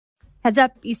Heads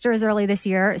up, Easter is early this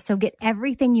year, so get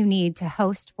everything you need to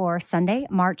host for Sunday,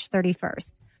 March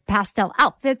 31st. Pastel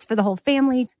outfits for the whole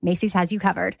family. Macy's has you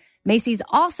covered. Macy's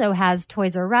also has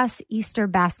Toys R Us Easter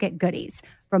basket goodies,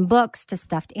 from books to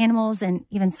stuffed animals and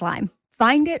even slime.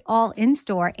 Find it all in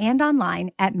store and online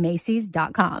at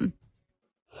Macys.com.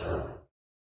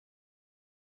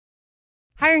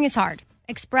 Hiring is hard.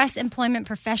 Express Employment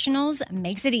Professionals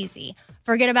makes it easy.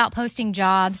 Forget about posting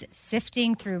jobs,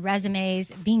 sifting through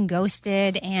resumes, being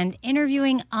ghosted, and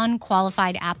interviewing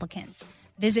unqualified applicants.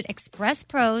 Visit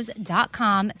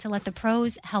expresspros.com to let the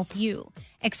pros help you.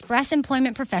 Express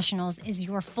Employment Professionals is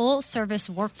your full-service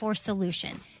workforce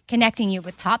solution, connecting you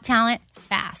with top talent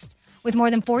fast. With more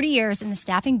than 40 years in the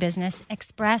staffing business,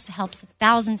 Express helps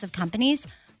thousands of companies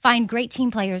find great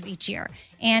team players each year,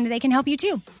 and they can help you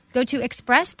too. Go to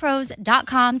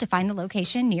expresspros.com to find the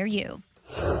location near you.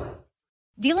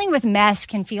 Dealing with mess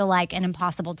can feel like an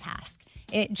impossible task.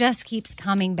 It just keeps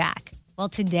coming back. Well,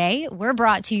 today we're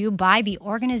brought to you by the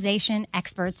organization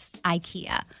experts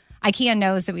IKEA. IKEA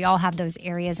knows that we all have those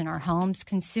areas in our homes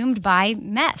consumed by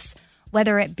mess,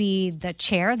 whether it be the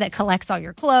chair that collects all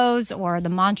your clothes or the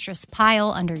monstrous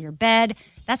pile under your bed.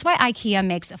 That's why IKEA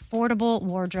makes affordable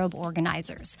wardrobe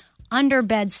organizers,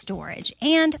 under-bed storage,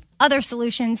 and other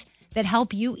solutions that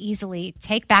help you easily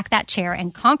take back that chair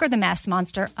and conquer the mess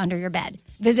monster under your bed.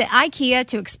 Visit IKEA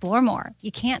to explore more.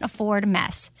 You can't afford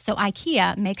mess, so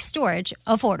IKEA makes storage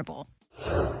affordable. Be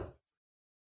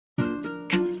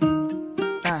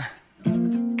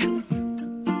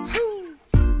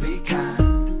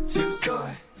kind, choose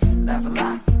joy, laugh a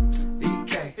lot. Be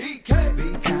kind,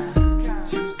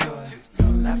 choose joy,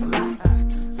 laugh a lot.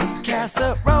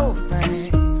 Casserole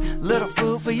thing, little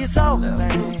food for your soul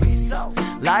thing.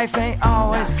 Life ain't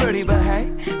always pretty, but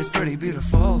hey, it's pretty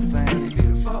beautiful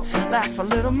thing. Laugh a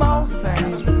little more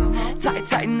thing.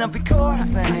 Tighten up your core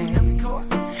thing.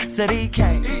 Said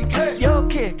EK, you're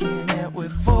kicking it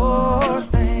with 4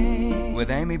 things.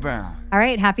 With Amy Brown. All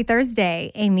right, happy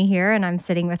Thursday. Amy here, and I'm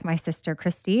sitting with my sister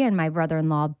Christy and my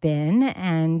brother-in-law Ben.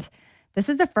 And this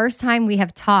is the first time we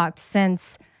have talked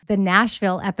since the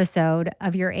Nashville episode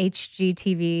of your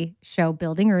HGTV show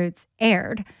Building Roots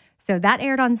aired. So that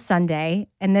aired on Sunday,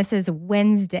 and this is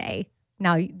Wednesday.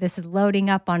 Now, this is loading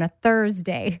up on a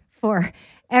Thursday for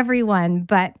everyone,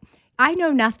 but I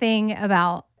know nothing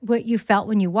about what you felt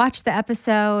when you watched the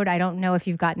episode. I don't know if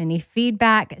you've gotten any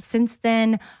feedback since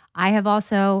then. I have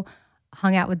also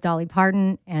hung out with Dolly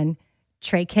Parton and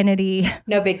Trey Kennedy.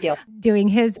 No big deal. Doing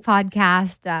his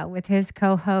podcast with his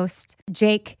co-host,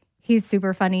 Jake. He's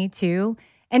super funny, too.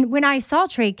 And when I saw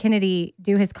Trey Kennedy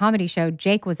do his comedy show,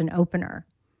 Jake was an opener.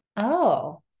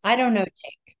 Oh, I don't know,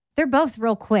 Jake. They're both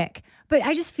real quick. But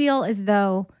I just feel as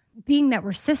though, being that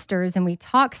we're sisters and we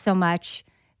talk so much,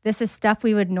 this is stuff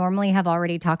we would normally have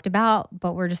already talked about,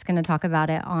 but we're just going to talk about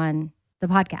it on the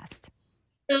podcast.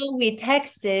 So we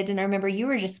texted, and I remember you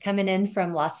were just coming in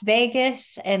from Las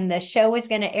Vegas, and the show was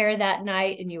going to air that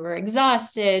night, and you were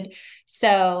exhausted.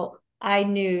 So I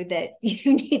knew that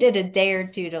you needed a day or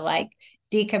two to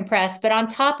decompress. But on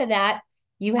top of that,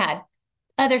 you had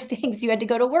other things. You had to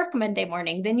go to work Monday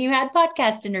morning. Then you had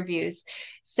podcast interviews.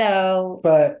 So,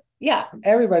 but yeah,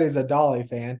 everybody's a Dolly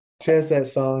fan. She has that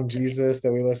song, Jesus,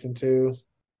 that we listen to.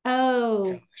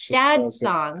 Oh, Gosh, Dad's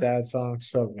song. Dad's song,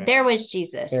 so good. There was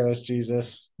Jesus. There was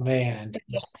Jesus. Man.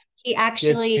 He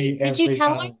actually, did you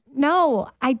tell her? No,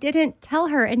 I didn't tell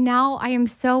her. And now I am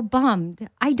so bummed.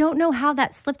 I don't know how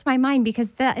that slipped my mind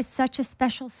because that is such a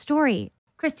special story.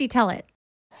 Christy, tell it.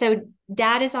 So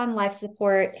Dad is on life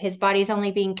support. His body's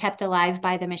only being kept alive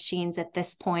by the machines at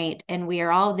this point, and we are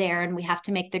all there, and we have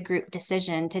to make the group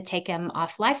decision to take him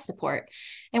off life support.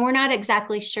 And we're not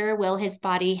exactly sure, will his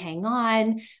body hang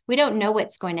on? We don't know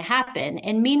what's going to happen.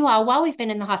 And meanwhile, while we've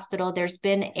been in the hospital, there's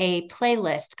been a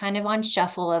playlist kind of on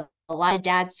shuffle of a lot of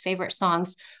Dad's favorite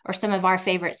songs or some of our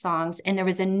favorite songs. And there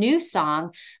was a new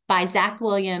song by Zach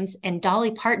Williams, and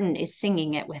Dolly Parton is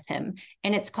singing it with him.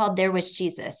 And it's called There Was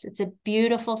Jesus. It's a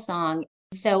beautiful song.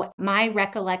 So my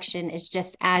recollection is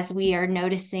just as we are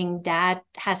noticing Dad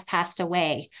has passed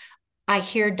away, I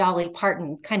hear Dolly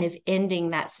Parton kind of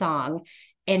ending that song.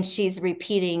 And she's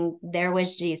repeating, there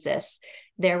was Jesus,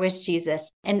 there was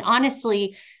Jesus. And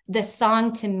honestly, the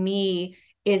song to me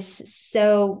is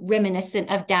so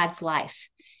reminiscent of Dad's life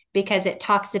because it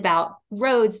talks about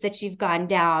roads that you've gone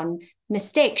down,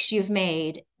 mistakes you've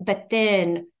made, but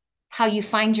then how you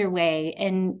find your way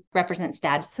and represents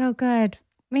Dad. So good.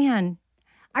 Man,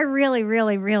 I really,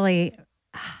 really, really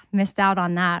missed out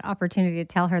on that opportunity to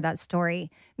tell her that story.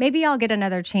 Maybe I'll get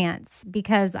another chance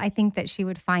because I think that she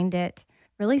would find it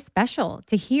really special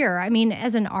to hear. I mean,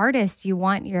 as an artist, you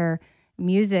want your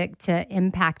music to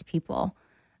impact people.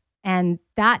 And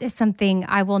that is something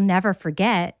I will never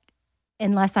forget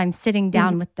unless I'm sitting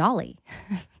down with Dolly.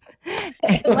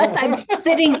 Unless I'm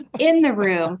sitting in the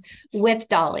room with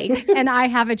Dolly. And I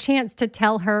have a chance to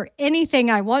tell her anything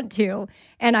I want to.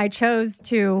 And I chose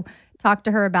to talk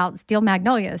to her about Steel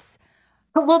Magnolias.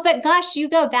 Well, but gosh, you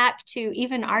go back to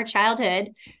even our childhood.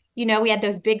 You know, we had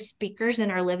those big speakers in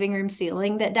our living room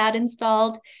ceiling that Dad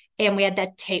installed, and we had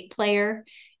that tape player.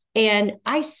 And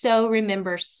I so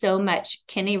remember so much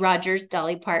Kenny Rogers,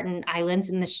 Dolly Parton, Islands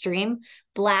in the Stream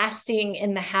blasting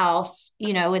in the house,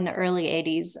 you know, in the early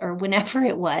 80s or whenever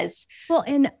it was. Well,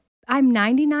 and I'm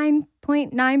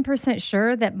 99.9%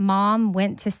 sure that Mom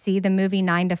went to see the movie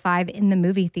 9 to 5 in the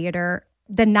movie theater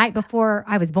the night before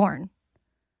I was born.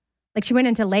 Like she went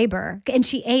into labor and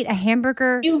she ate a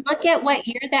hamburger. You look at what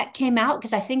year that came out,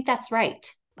 because I think that's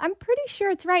right. I'm pretty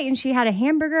sure it's right. And she had a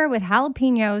hamburger with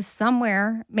jalapenos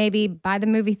somewhere, maybe by the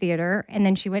movie theater. And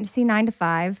then she went to see 9 to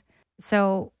 5.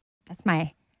 So that's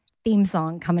my theme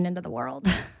song coming into the world.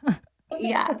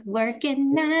 Yeah,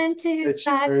 working 9 to It's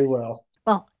 5. very well.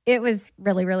 Well, it was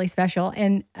really, really special.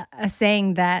 And a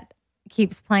saying that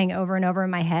keeps playing over and over in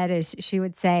my head is she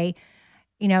would say,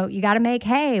 you know, you got to make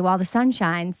hay while the sun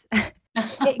shines.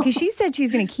 Because she said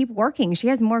she's going to keep working. She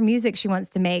has more music she wants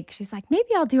to make. She's like, maybe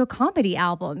I'll do a comedy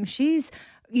album. She's,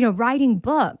 you know, writing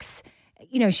books.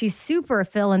 You know, she's super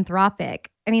philanthropic.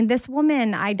 I mean, this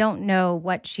woman, I don't know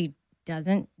what she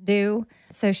doesn't do.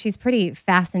 So she's pretty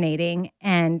fascinating.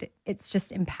 And it's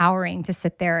just empowering to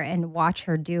sit there and watch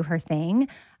her do her thing.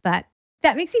 But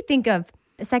that makes me think of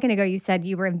a second ago, you said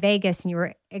you were in Vegas and you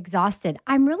were exhausted.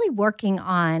 I'm really working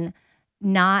on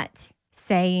not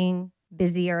saying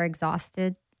busy or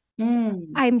exhausted.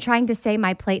 I'm trying to say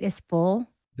my plate is full.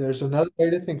 There's another way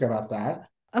to think about that.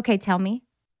 Okay, tell me.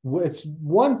 It's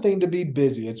one thing to be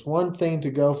busy. It's one thing to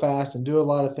go fast and do a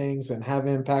lot of things and have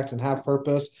impact and have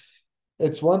purpose.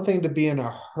 It's one thing to be in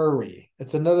a hurry.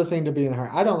 It's another thing to be in a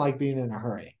hurry. I don't like being in a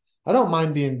hurry. I don't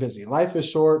mind being busy. Life is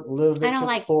short. Live it to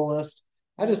the fullest.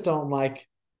 I just don't like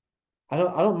I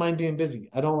don't mind being busy.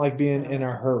 I don't like being in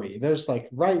a hurry. There's like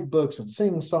write books and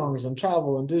sing songs and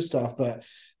travel and do stuff, but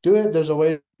do it. There's a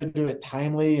way to do it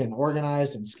timely and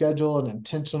organized and scheduled and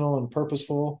intentional and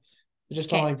purposeful. I just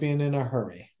don't like being in a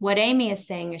hurry. What Amy is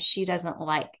saying is she doesn't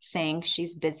like saying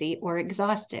she's busy or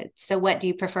exhausted. So what do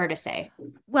you prefer to say?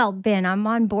 Well, Ben, I'm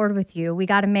on board with you. We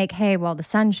got to make hay while the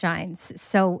sun shines.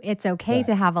 So it's okay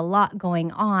to have a lot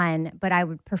going on, but I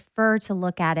would prefer to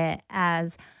look at it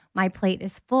as my plate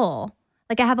is full.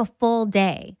 Like I have a full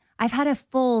day. I've had a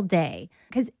full day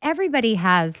because everybody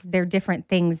has their different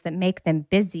things that make them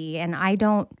busy. And I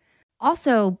don't,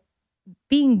 also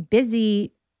being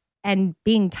busy and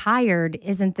being tired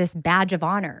isn't this badge of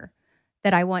honor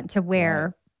that I want to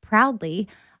wear proudly.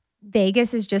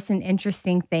 Vegas is just an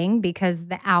interesting thing because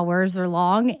the hours are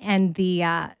long and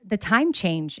the time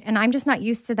change. And I'm just not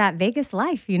used to that Vegas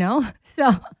life, you know? So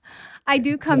I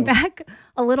do come back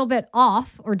a little bit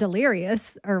off or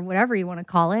delirious or whatever you want to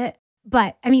call it.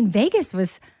 But I mean, Vegas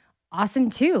was awesome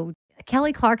too.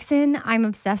 Kelly Clarkson, I'm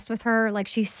obsessed with her. Like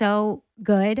she's so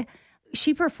good.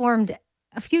 She performed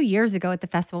a few years ago at the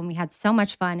festival and we had so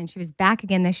much fun, and she was back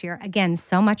again this year. Again,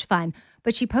 so much fun.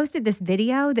 But she posted this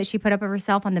video that she put up of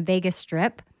herself on the Vegas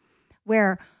Strip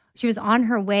where she was on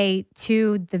her way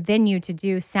to the venue to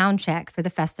do sound check for the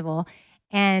festival.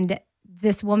 And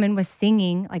this woman was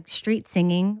singing, like street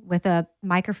singing with a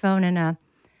microphone and a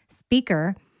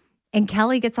speaker. And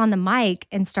Kelly gets on the mic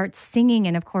and starts singing.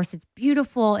 And of course, it's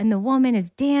beautiful. And the woman is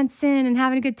dancing and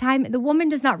having a good time. The woman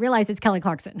does not realize it's Kelly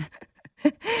Clarkson.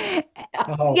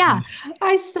 Yeah.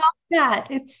 I saw that.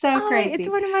 It's so crazy. It's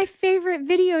one of my favorite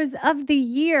videos of the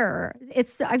year.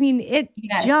 It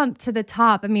jumped to the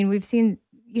top. I mean, we've seen,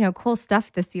 cool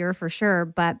stuff this year for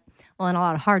sure, and a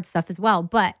lot of hard stuff as well,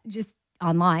 but just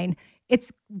online.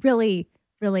 It's really,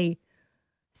 really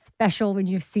special when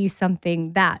you see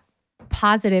something that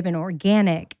positive and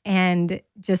organic, and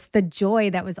just the joy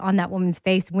that was on that woman's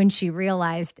face when she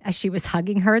realized as she was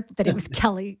hugging her that it was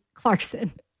Kelly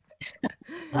Clarkson.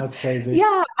 That's crazy.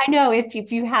 Yeah, I know.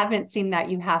 If you haven't seen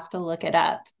that, you have to look it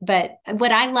up. But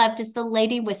what I loved is the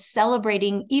lady was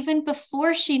celebrating even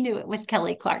before she knew it was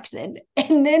Kelly Clarkson.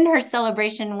 And then her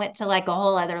celebration went to like a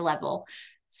whole other level.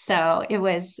 So it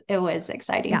was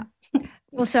exciting. Yeah.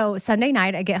 Well, so Sunday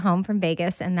night I get home from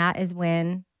Vegas, and that is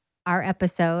when our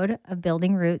episode of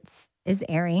Building Roots is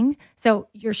airing. So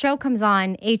your show comes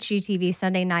on HGTV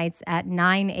Sunday nights at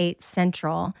 9/8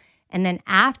 Central. And then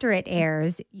after it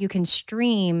airs, you can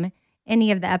stream any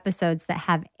of the episodes that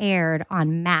have aired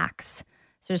on Max.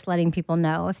 So just letting people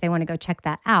know if they want to go check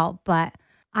that out. But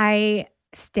I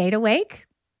stayed awake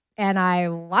and I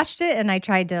watched it and I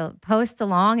tried to post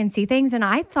along and see things. And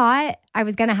I thought I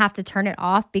was going to have to turn it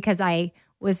off because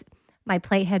my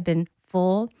plate had been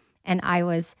full and I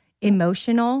was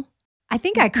emotional. I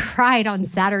think I cried on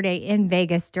Saturday in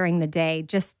Vegas during the day.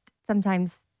 Just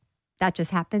sometimes that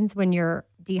just happens when you're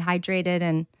dehydrated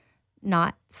and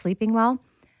not sleeping well.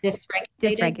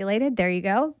 Dysregulated. There you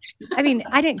go. I mean,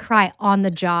 I didn't cry on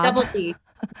the job. Double D.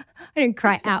 I didn't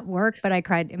cry at work, but I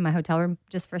cried in my hotel room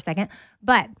just for a second.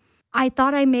 But I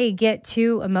thought I may get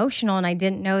too emotional, and I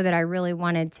didn't know that I really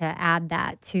wanted to add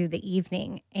that to the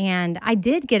evening. And I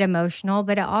did get emotional,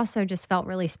 but it also just felt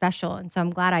really special. And so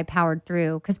I'm glad I powered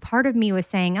through, because part of me was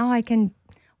saying, oh, I can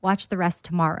watch the rest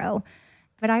tomorrow.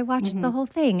 But I watched the whole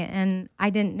thing, and I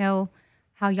didn't know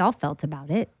how y'all felt about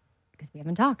it because we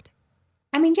haven't talked.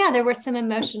 I mean, yeah, there were some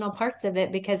emotional parts of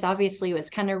it because obviously it was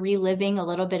kind of reliving a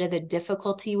little bit of the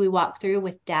difficulty we walked through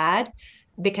with Dad,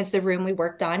 because the room we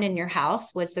worked on in your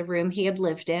house was the room he had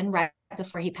lived in right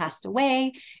before he passed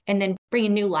away. And then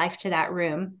bringing new life to that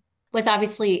room was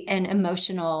obviously an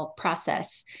emotional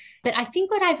process. But I think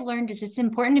what I've learned is it's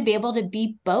important to be able to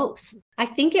be both. I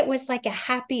think it was like a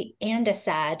happy and a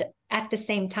sad at the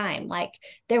same time. Like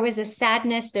there was a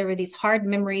sadness, there were these hard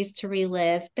memories to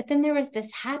relive, but then there was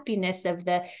this happiness of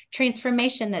the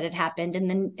transformation that had happened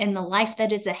and the life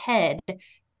that is ahead,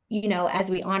 you know, as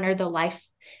we honor the life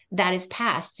that is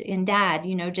past in Dad,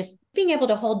 you know, just being able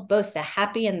to hold both the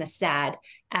happy and the sad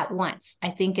at once, I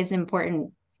think is an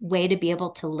important way to be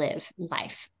able to live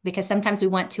life, because sometimes we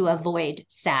want to avoid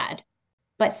sad,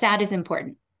 but sad is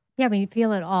important. Yeah, when you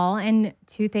feel it all, and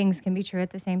two things can be true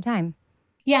at the same time.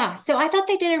 Yeah. So I thought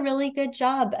they did a really good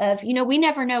job of, you know, we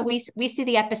never know. We see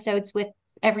the episodes with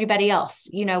everybody else.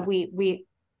 You know, we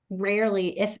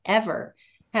rarely, if ever,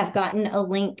 have gotten a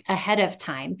link ahead of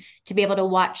time to be able to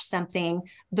watch something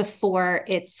before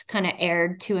it's kind of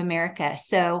aired to America.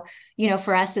 So, you know,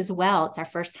 for us as well, it's our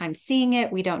first time seeing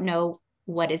it. We don't know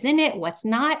what is in it, what's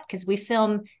not, because we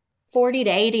film 40 to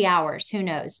 80 hours, who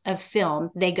knows, of film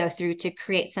they go through to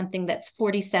create something that's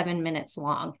 47 minutes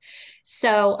long.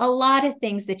 So a lot of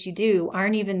things that you do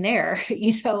aren't even there,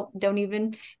 you know, don't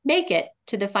even make it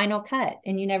to the final cut.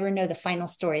 And you never know the final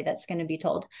story that's going to be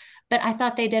told. But I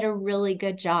thought they did a really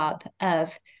good job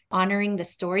of honoring the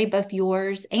story, both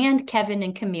yours and Kevin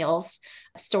and Camille's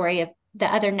story of the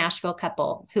other Nashville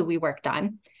couple who we worked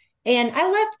on. And I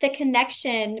loved the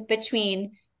connection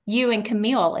between you and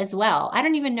Camille as well. I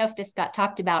don't even know if this got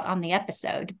talked about on the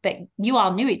episode, but you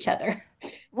all knew each other.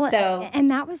 Well,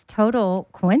 and that was total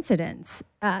coincidence.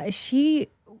 She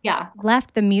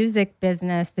left the music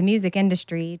business, the music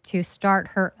industry, to start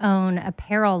her own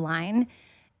apparel line.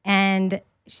 And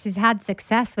she's had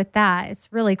success with that.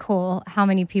 It's really cool how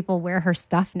many people wear her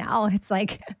stuff now. It's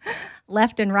like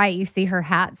left and right, you see her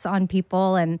hats on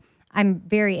people, and I'm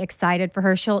very excited for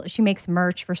her. She makes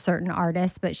merch for certain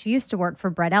artists, but she used to work for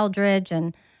Brett Eldridge,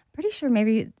 and pretty sure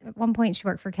maybe at one point she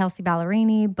worked for Kelsey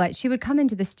Ballerini, but she would come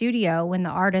into the studio when the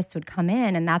artists would come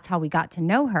in, and that's how we got to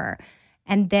know her.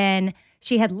 And then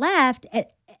she had left,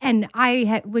 and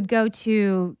I would go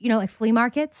to, you know, like flea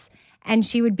markets, and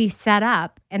she would be set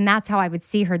up, and that's how I would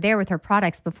see her there with her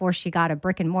products before she got a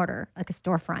brick and mortar, like a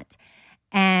storefront.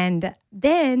 And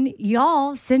then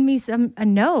y'all send me a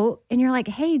note, and you're like,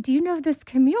 hey, do you know this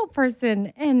Camille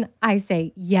person? And I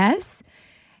say, yes.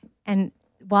 And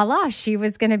voila, she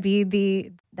was going to be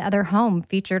the other home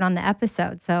featured on the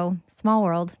episode. So small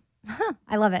world.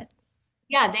 I love it.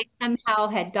 Yeah, they somehow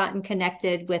had gotten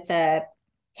connected with a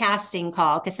casting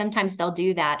call, because sometimes they'll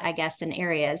do that, I guess, in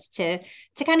areas to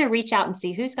kind of reach out and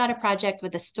see who's got a project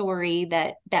with a story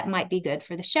that might be good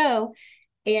for the show.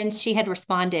 And she had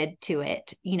responded to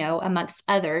it, you know, amongst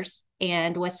others,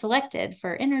 and was selected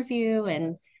for interview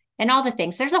and all the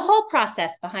things. There's a whole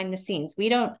process behind the scenes. We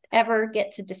don't ever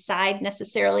get to decide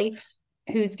necessarily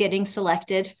who's getting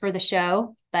selected for the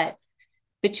show, but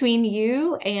between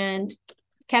you and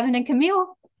Kevin and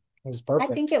Camille, it was perfect.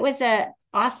 I think it was a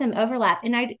awesome overlap.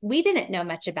 And we didn't know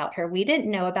much about her. We didn't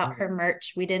know about her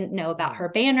merch. We didn't know about her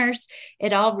banners.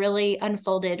 It all really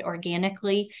unfolded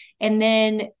organically. And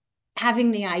then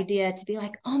having the idea to be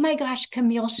like, oh my gosh,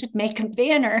 Camille should make a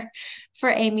banner for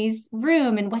Amy's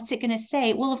room. And what's it going to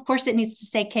say? Well, of course it needs to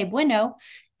say Que Bueno,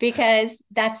 because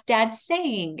that's Dad's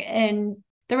saying. And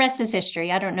the rest is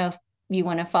history. I don't know if you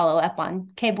want to follow up on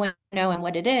Que Bueno and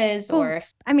what it is, or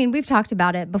if... I mean, we've talked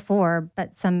about it before,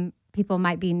 but some people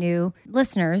might be new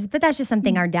listeners, but that's just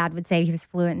something our dad would say. He was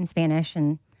fluent in Spanish,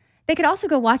 and They could also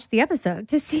go watch the episode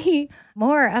to see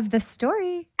more of the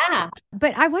story. Yeah.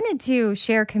 But I wanted to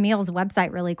share Camille's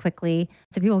website really quickly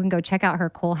so people can go check out her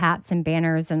cool hats and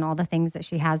banners and all the things that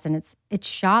she has. And it's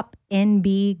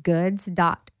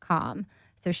shopnbgoods.com.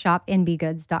 So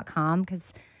shopnbgoods.com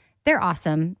because they're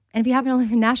awesome. And if you happen to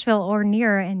live in Nashville or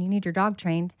near and you need your dog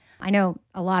trained, I know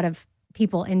a lot of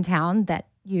people in town that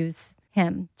use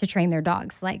him to train their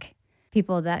dogs, like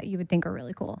people that you would think are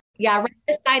really cool. Yeah, right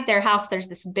beside their house, there's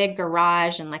this big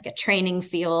garage and like a training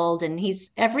field. And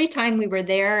every time we were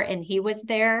there and he was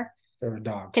there, there were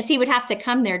dogs. Because he would have to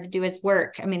come there to do his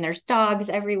work. I mean, there's dogs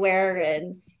everywhere.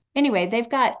 And anyway, they've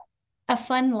got a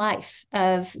fun life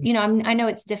of, I know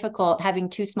it's difficult having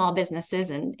two small businesses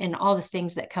and all the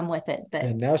things that come with it. But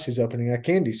and now she's opening a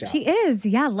candy shop. She is.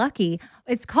 Yeah, Lucky.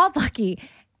 It's called Lucky.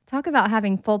 Talk about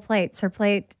having full plates. Her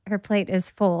plate is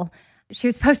full. She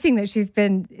was posting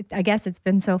that I guess it's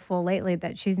been so full lately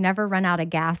that she's never run out of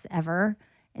gas ever.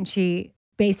 And she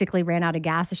basically ran out of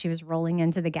gas as she was rolling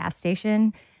into the gas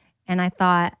station. And I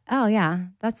thought, oh yeah,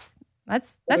 that's me.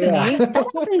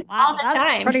 all the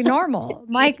time. Pretty normal.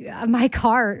 My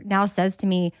car now says to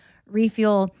me,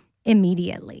 refuel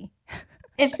immediately.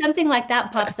 If something like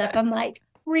that pops up, I'm like,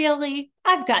 really?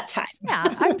 I've got time. Yeah,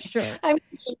 I'm sure.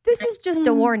 This is just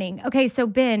a warning. Okay, so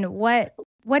Ben, what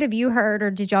have you heard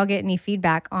or did y'all get any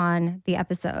feedback on the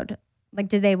episode? Like,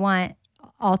 did they want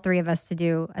all three of us to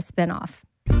do a spinoff?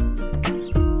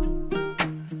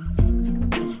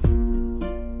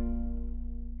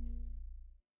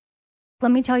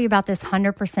 Let me tell you about this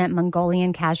 100%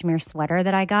 Mongolian cashmere sweater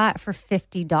that I got for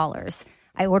 $50.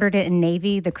 I ordered it in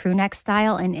navy, the crew neck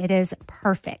style, and it is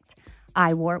perfect.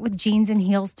 I wore it with jeans and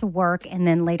heels to work, and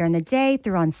then later in the day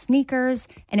threw on sneakers,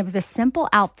 and it was a simple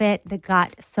outfit that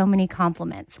got so many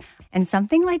compliments. And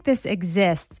something like this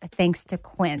exists thanks to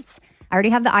Quince. I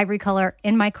already have the ivory color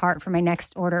in my cart for my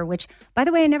next order, which, by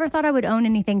the way, I never thought I would own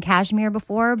anything cashmere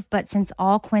before, but since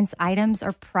all Quince items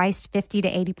are priced 50 to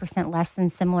 80% less than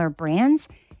similar brands,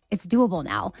 it's doable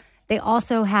now. They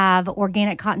also have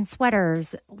organic cotton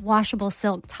sweaters, washable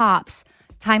silk tops,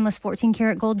 timeless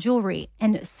 14-karat gold jewelry,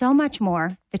 and so much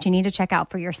more that you need to check out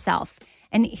for yourself.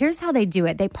 And here's how they do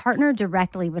it. They partner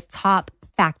directly with top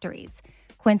factories.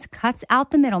 Quince cuts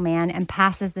out the middleman and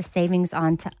passes the savings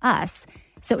on to us.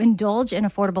 So indulge in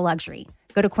affordable luxury.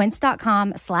 Go to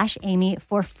quince.com/Amy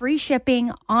for free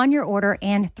shipping on your order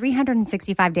and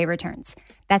 365-day returns.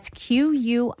 That's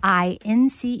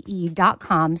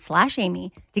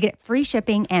QUINCE.com/Amy to get free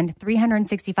shipping and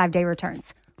 365-day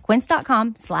returns.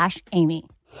 Quince.com/Amy.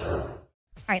 All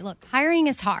right, look, hiring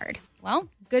is hard. Well,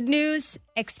 good news,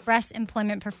 Express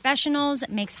Employment Professionals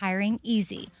makes hiring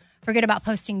easy. Forget about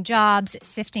posting jobs,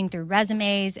 sifting through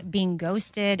resumes, being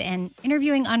ghosted, and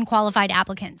interviewing unqualified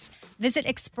applicants. Visit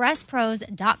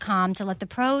expresspros.com to let the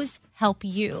pros help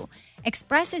you.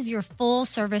 Express is your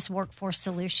full-service workforce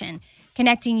solution,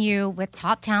 connecting you with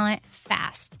top talent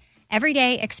fast. Every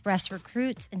day, Express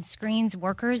recruits and screens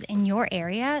workers in your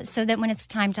area so that when it's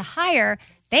time to hire,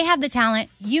 they have the talent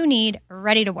you need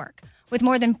ready to work. With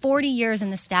more than 40 years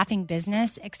in the staffing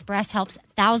business, Express helps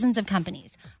thousands of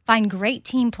companies find great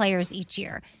team players each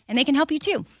year, and they can help you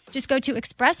too. Just go to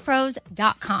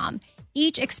expresspros.com.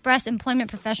 Each Express Employment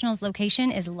Professionals location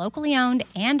is locally owned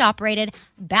and operated,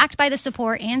 backed by the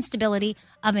support and stability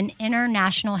of an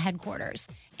international headquarters.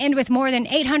 And with more than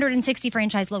 860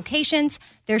 franchise locations,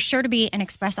 there's sure to be an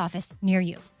Express office near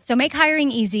you. So make hiring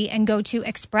easy and go to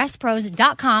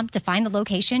expresspros.com to find the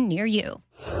location near you.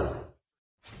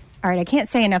 All right, I can't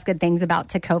say enough good things about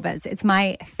Tecovas. It's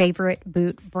my favorite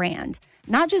boot brand.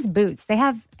 Not just boots, they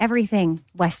have everything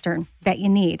Western that you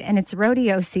need. And it's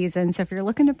rodeo season, so if you're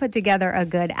looking to put together a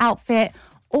good outfit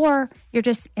or you're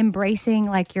just embracing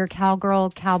like your cowgirl,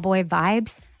 cowboy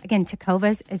vibes, again,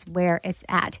 Tecovas is where it's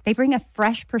at. They bring a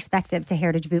fresh perspective to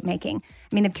heritage boot making.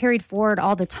 I mean, they've carried forward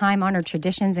all the time-honored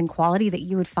traditions and quality that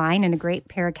you would find in a great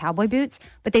pair of cowboy boots,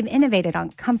 but they've innovated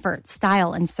on comfort,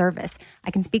 style, and service. I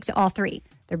can speak to all three.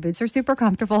 Their boots are super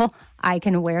comfortable. I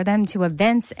can wear them to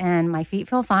events and my feet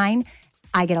feel fine.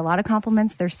 I get a lot of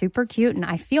compliments. They're super cute and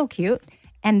I feel cute.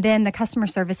 And then the customer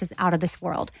service is out of this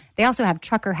world. They also have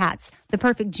trucker hats, the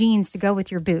perfect jeans to go with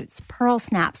your boots, pearl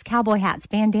snaps, cowboy hats,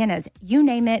 bandanas, you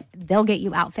name it, they'll get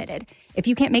you outfitted. If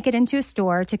you can't make it into a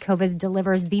store, Tecovas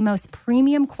delivers the most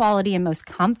premium quality and most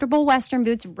comfortable Western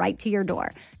boots right to your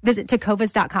door. Visit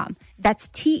tecovas.com. That's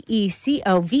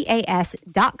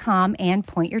TECOVAS.com and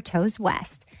point your toes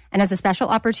west. And as a special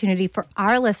opportunity for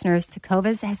our listeners,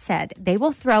 Tecovas has said they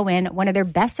will throw in one of their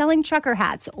best-selling trucker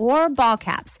hats or ball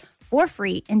caps for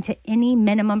free into any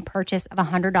minimum purchase of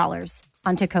 $100.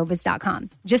 on tecovas.com.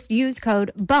 Just use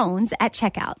code BONES at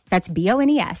checkout. That's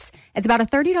BONES. It's about a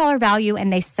 $30 value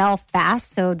and they sell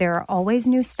fast, so there are always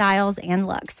new styles and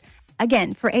looks.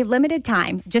 Again, for a limited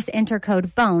time, just enter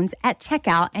code BONES at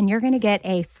checkout and you're going to get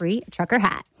a free trucker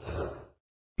hat.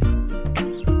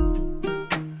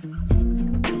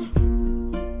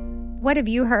 What have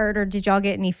you heard, or did y'all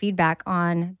get any feedback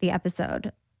on the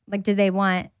episode? Like, did they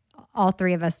want all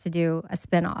three of us to do a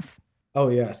spinoff? Oh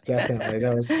yes, definitely.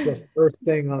 That was the first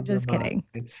thing on Just their kidding.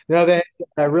 mind. No, they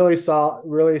really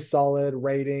solid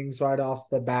ratings right off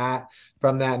the bat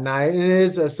from that night. And it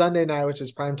is a Sunday night, which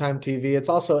is primetime TV. It's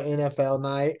also NFL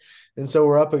night. And so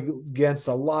we're up against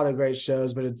a lot of great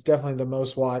shows, but it's definitely the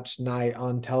most watched night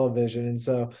on television. And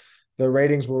so the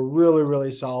ratings were really,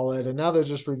 really solid. And now they're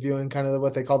just reviewing kind of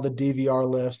what they call the DVR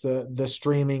lists, the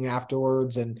streaming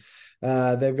afterwards. And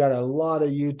they've got a lot of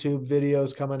YouTube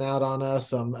videos coming out on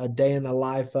us, a day in the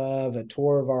life of, a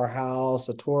tour of our house,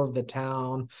 a tour of the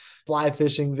town, fly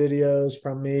fishing videos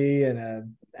from me, and a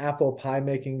apple pie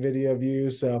making video of you.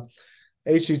 So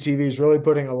HGTV is really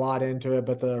putting a lot into it,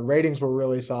 but the ratings were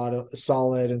really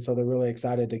solid. And so they're really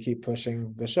excited to keep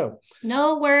pushing the show.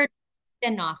 No word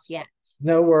spinoff yet.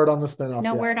 No word on the spinoff.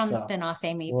 No yet, word on so the spinoff,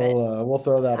 Amy. We'll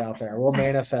throw that out there. We'll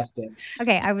manifest it.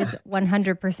 Okay, I was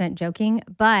 100% joking,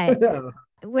 but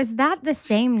was that the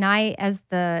same night as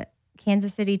the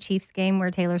Kansas City Chiefs game where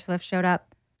Taylor Swift showed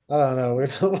up? I don't know. We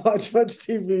don't watch much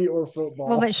TV or football.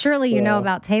 Well, but surely you know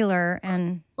about Taylor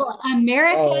and... Well,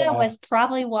 America was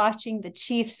probably watching the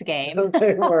Chiefs game.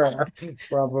 They were,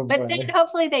 probably. But then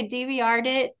hopefully they DVR'd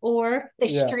it or they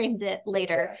streamed it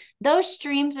later. Those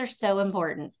streams are so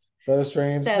important. Those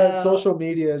streams. That social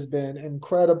media has been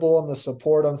incredible, and the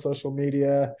support on social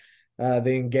media,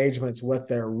 the engagements, what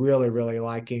they're really, really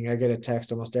liking. I get a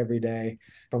text almost every day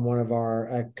from one of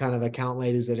our kind of account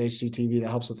ladies at HGTV that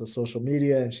helps with the social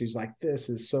media, and she's like, "This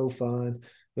is so fun.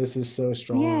 This is so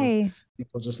strong." Yay.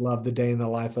 People just love the day in the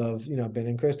life of Ben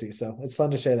and Christy. So it's fun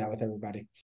to share that with everybody.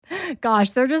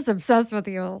 Gosh, they're just obsessed with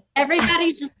you.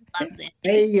 Everybody just loves it.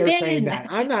 Hey, you're saying that.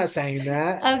 I'm not saying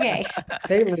that. Okay.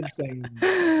 Caitlin's saying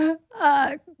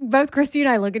that. Both Christy and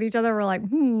I look at each other. We're like,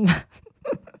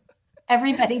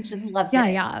 Everybody just loves it.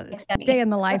 Yeah. Day in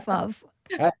the life of.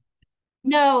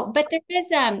 No, but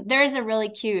there is a really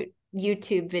cute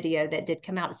YouTube video that did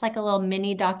come out. It's like a little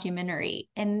mini documentary,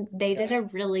 and they did a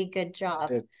really good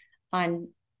job on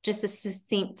just a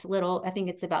succinct little, I think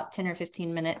it's about 10 or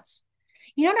 15 minutes.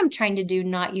 You know what I'm trying to do?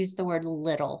 Not use the word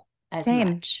little as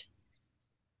much.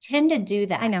 Tend to do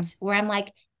that. I know. Where I'm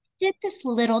like, did this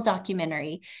little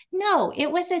documentary. No, it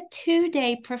was a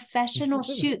 2-day professional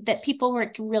shoot that people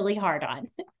worked really hard on.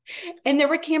 And there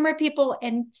were camera people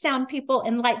and sound people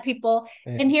and light people.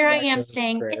 And here I am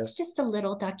saying it's just a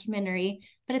little documentary,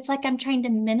 but it's like I'm trying to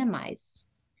minimize.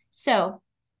 So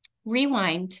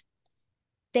rewind.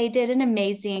 They did an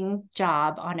amazing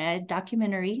job on a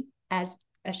documentary as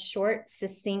a short,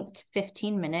 succinct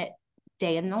 15-minute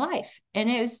day in the life. And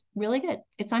it was really good.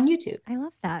 It's on YouTube. I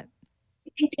love that. I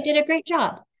think they did a great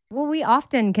job. Well, we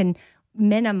often can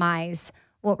minimize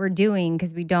what we're doing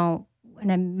because we don't want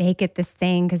to make it this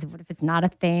thing, because what if it's not a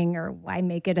thing, or why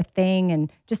make it a thing?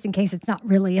 And just in case it's not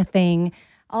really a thing,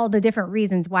 all the different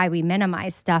reasons why we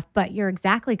minimize stuff. But you're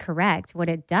exactly correct. What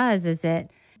it does is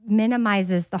it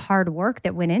minimizes the hard work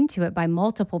that went into it by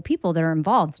multiple people that are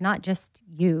involved, not just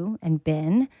you and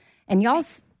Ben and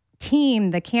y'all's team,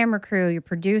 the camera crew, your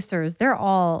producers. They're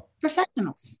all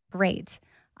professionals. Great.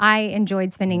 I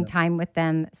enjoyed spending time with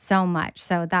them so much.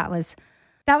 So that was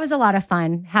a lot of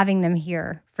fun having them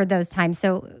here for those times.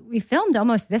 So we filmed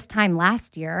almost this time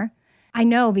last year. I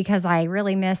know, because I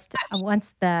really missed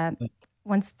once the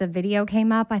video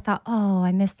came up, I thought, oh,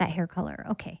 I missed that hair color.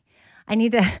 Okay. I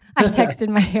texted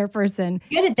my hair person.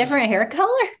 You had a different hair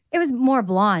color? It was more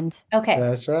blonde. Okay.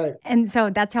 That's right. And so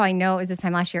that's how I know it was this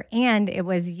time last year. And it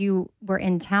was, you were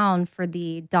in town for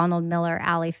the Donald Miller,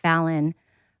 Allie Fallon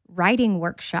writing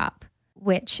workshop,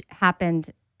 which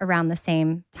happened around the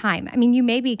same time. I mean, you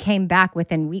maybe came back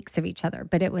within weeks of each other,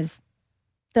 but it was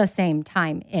the same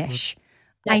time-ish.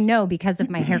 Yes. I know because of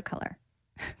my hair color.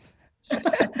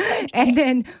 And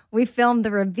then we filmed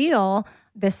the reveal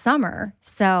this summer.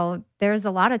 So there's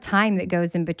a lot of time that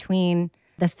goes in between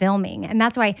the filming. And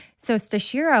that's why, so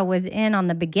Stashira was in on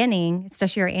the beginning,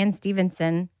 Stashira and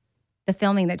Stevenson, the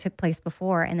filming that took place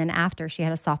before. And then after, she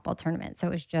had a softball tournament. So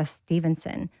it was just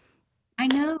Stevenson. I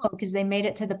know, because they made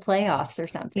it to the playoffs or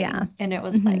something. Yeah. And it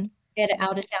was like, they had an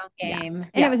out-of-town game. Yeah.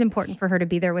 And it was important for her to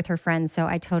be there with her friends. So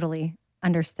I totally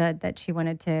understood that she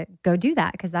wanted to go do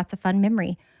that, because that's a fun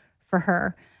memory for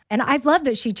her. And I've loved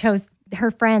that she chose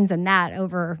her friends and that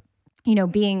over,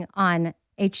 being on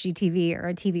HGTV or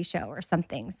a TV show or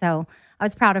something. So I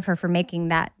was proud of her for making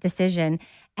that decision.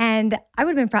 And I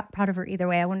would have been proud of her either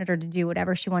way. I wanted her to do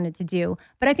whatever she wanted to do.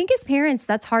 But I think as parents,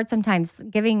 that's hard sometimes,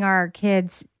 giving our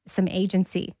kids some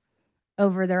agency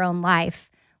over their own life.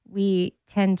 We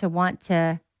tend to want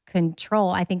to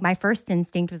control. I think my first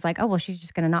instinct was like, oh, well, she's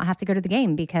just going to not have to go to the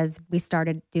game because we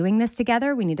started doing this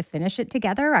together. We need to finish it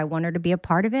together. I want her to be a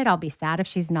part of it. I'll be sad if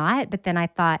she's not. But then I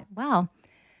thought, well,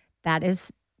 that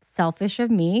is selfish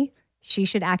of me. She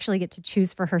should actually get to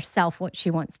choose for herself what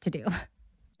she wants to do.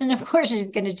 And of course,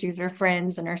 she's going to choose her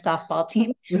friends and her softball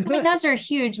team. I mean, those are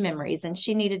huge memories, and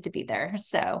she needed to be there.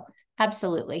 So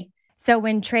absolutely. So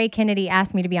when Trey Kennedy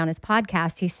asked me to be on his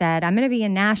podcast, he said, I'm going to be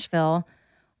in Nashville.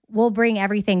 We'll bring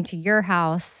everything to your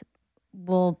house.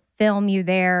 We'll film you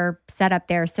there, set up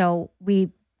there. So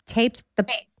we taped the...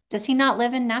 Wait, does he not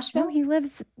live in Nashville? No, he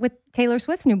lives with Taylor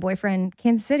Swift's new boyfriend,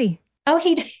 Kansas City. Oh,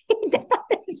 he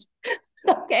does.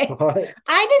 Okay. What?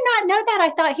 I did not know that.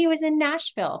 I thought he was in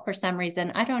Nashville for some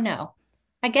reason. I don't know.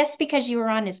 I guess because you were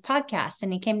on his podcast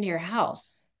and he came to your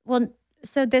house. Well,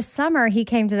 so this summer he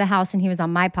came to the house and he was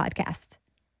on my podcast.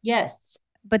 Yes.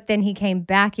 But then he came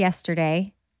back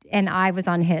yesterday and I was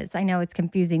on his. I know it's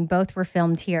confusing. Both were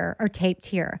filmed here or taped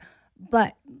here.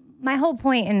 But my whole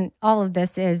point in all of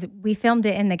this is we filmed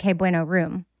it in the Que Bueno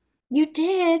room. You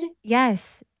did?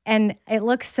 Yes. And it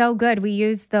looks so good. We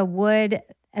used the wood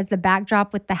as the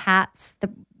backdrop with the hats that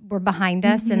were behind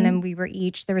us. And then we were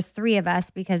there was 3 of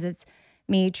us because it's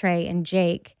me, Trey, and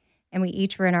Jake. And we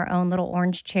each were in our own little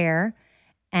orange chair.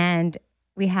 And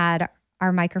we had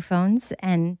our microphones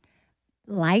and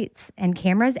lights and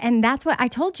cameras. And that's what I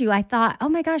told you. I thought, oh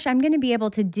my gosh, I'm going to be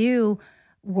able to do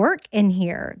work in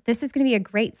here. This is going to be a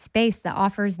great space that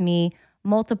offers me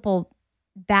multiple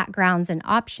backgrounds and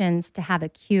options to have a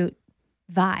cute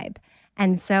vibe.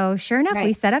 And so sure enough,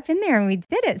 we set up in there and we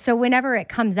did it. So whenever it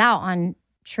comes out on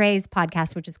Trey's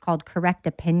podcast, which is called Correct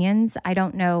Opinions, I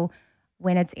don't know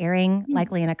when it's airing,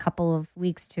 likely in a couple of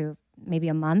weeks to maybe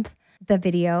a month, the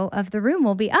video of the room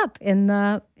will be up in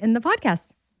the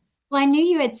podcast. Well, I knew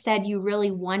you had said you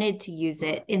really wanted to use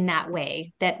it in that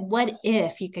way, that what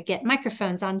if you could get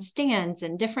microphones on stands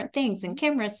and different things and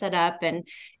cameras set up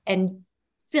and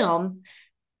film.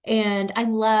 And I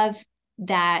love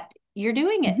that you're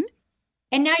doing it.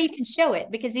 And now you can show it,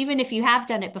 because even if you have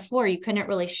done it before, you couldn't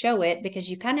really show it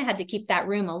because you kind of had to keep that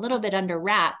room a little bit under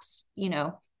wraps,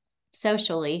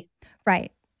 socially.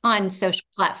 Right. On social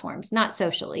platforms, not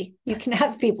socially. You can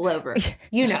have people over,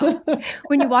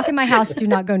 When you walk in my house, do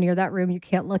not go near that room. You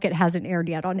can't look. It hasn't aired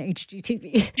yet on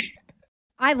HGTV.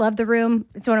 I love the room.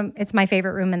 It's my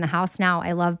favorite room in the house now.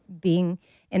 I love being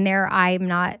in there. I'm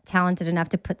not talented enough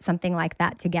to put something like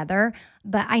that together.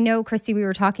 But I know, Christy, we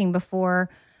were talking before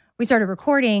we started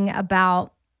recording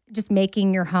about just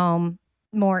making your home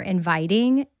more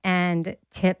inviting and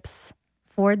tips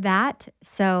for that.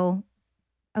 So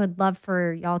I would love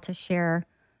for y'all to share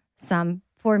some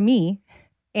for me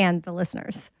and the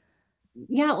listeners.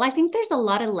 Yeah, well, I think there's a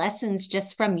lot of lessons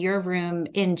just from your room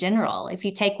in general. If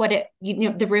you take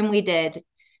the room we did,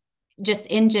 just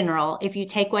in general, if you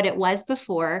take what it was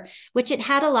before, which it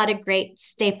had a lot of great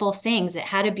staple things. It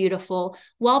had a beautiful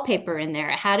wallpaper in there.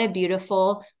 It had a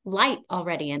beautiful light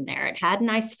already in there. It had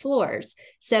nice floors.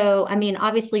 So, I mean,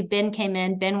 obviously Ben came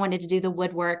in, Ben wanted to do the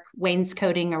woodwork,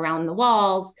 wainscoting around the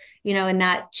walls, and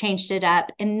that changed it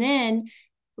up. And then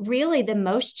really the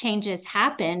most changes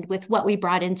happened with what we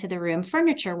brought into the room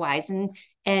furniture wise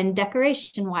and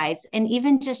decoration wise, and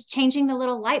even just changing the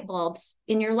little light bulbs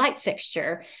in your light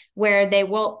fixture where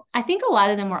I think a lot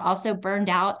of them were also burned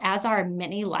out, as are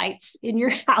many lights in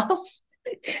your house.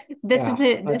 This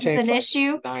is an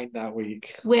issue 9 that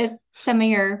week with some of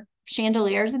your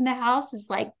chandeliers in the house. Is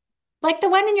like the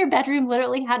one in your bedroom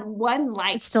literally had one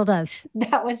light. It still does.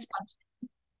 That was fun.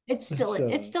 It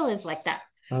still is like that.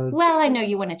 Well, I know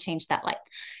you want to change that light.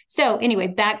 So anyway,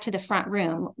 back to the front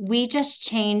room. We just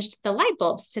changed the light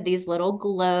bulbs to these little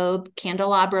globe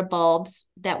candelabra bulbs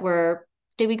that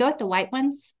did we go with the white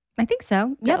ones? I think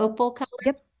so. The opal color?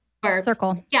 Yep. Or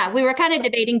circle. Yeah, we were kind of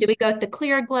debating, do we go with the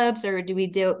clear globes or do we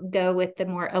go with the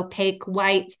more opaque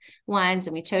white ones?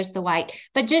 And we chose the white.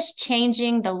 But just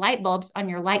changing the light bulbs on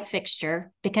your light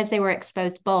fixture, because they were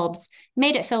exposed bulbs,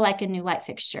 made it feel like a new light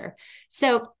fixture.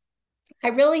 So I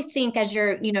really think as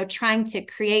you're, trying to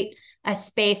create a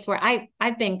space where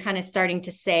I've been kind of starting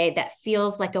to say that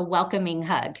feels like a welcoming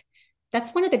hug,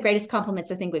 That's one of the greatest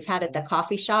compliments I think we've had at the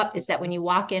coffee shop, is that when you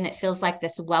walk in, it feels like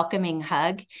this welcoming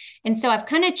hug. And so I've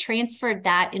kind of transferred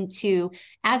that into,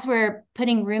 as we're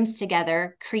putting rooms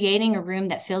together, creating a room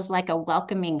that feels like a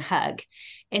welcoming hug.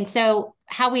 And so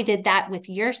how we did that with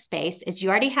your space is you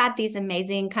already had these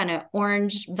amazing kind of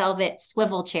orange velvet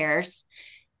swivel chairs.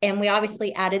 And we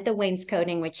obviously added the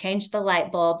wainscoting, we changed the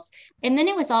light bulbs. And then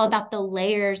it was all about the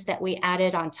layers that we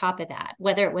added on top of that,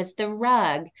 whether it was the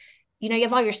rug. You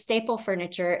have all your staple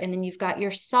furniture, and then you've got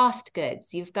your soft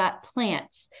goods, you've got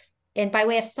plants. And by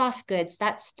way of soft goods,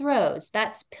 that's throws,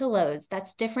 that's pillows,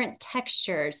 that's different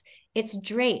textures. It's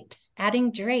drapes.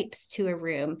 Adding drapes to a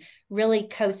room really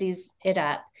cozies it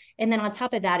up. And then on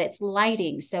top of that, it's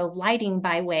lighting. So lighting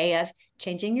by way of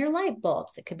changing your light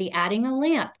bulbs. It could be adding a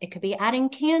lamp. It could be adding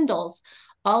candles,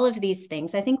 all of these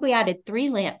things. I think we added 3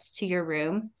 lamps to your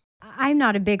room. I'm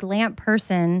not a big lamp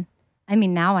person. I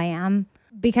mean, now I am,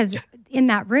 because in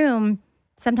that room,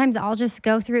 sometimes I'll just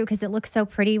go through because it looks so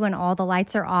pretty when all the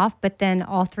lights are off, but then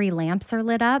all 3 lamps are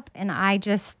lit up. And I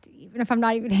just, even if I'm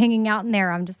not even hanging out in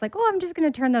there, I'm just like, oh, I'm just going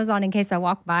to turn those on in case I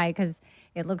walk by because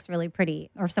it looks really pretty.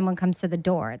 Or if someone comes to the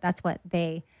door, that's what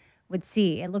they would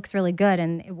see. It looks really good.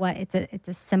 And it's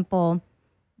a simple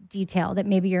detail that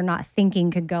maybe you're not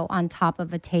thinking could go on top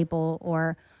of a table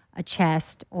or a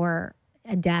chest or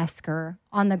a desk or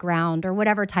on the ground or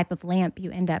whatever type of lamp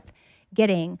you end up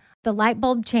getting. The light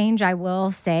bulb change, I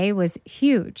will say, was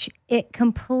huge. It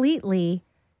completely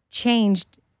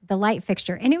changed the light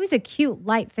fixture. And it was a cute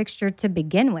light fixture to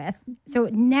begin with. So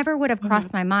it never would have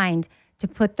crossed my mind to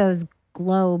put those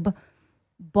globe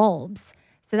bulbs.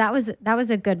 So that was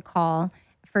a good call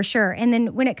for sure. And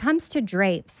then when it comes to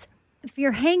drapes, if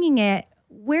you're hanging it,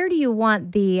 where do you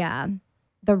want the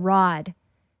rod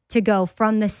to go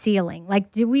from the ceiling?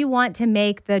 Like, do we want to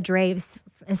make the drapes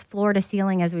as floor to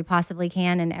ceiling as we possibly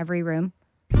can in every room?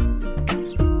 All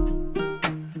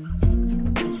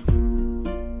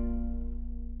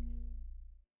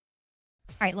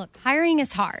right, look, hiring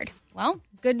is hard. Well,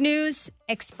 good news,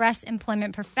 Express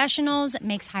Employment Professionals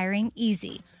makes hiring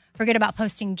easy. Forget about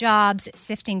posting jobs,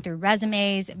 sifting through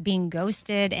resumes, being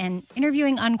ghosted, and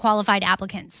interviewing unqualified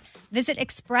applicants. Visit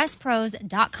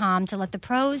expresspros.com to let the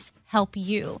pros help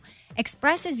you.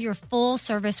 Express is your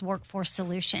full-service workforce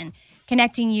solution,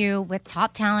 connecting you with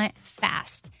top talent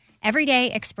fast. Every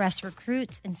day, Express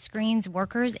recruits and screens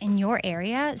workers in your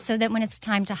area so that when it's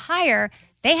time to hire,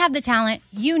 they have the talent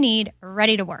you need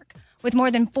ready to work. With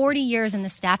more than 40 years in the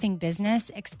staffing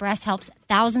business, Express helps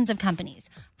thousands of companies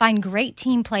find great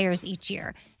team players each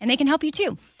year, and they can help you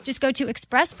too. Just go to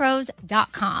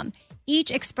expresspros.com.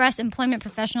 Each Express Employment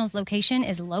Professionals location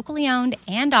is locally owned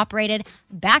and operated,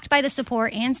 backed by the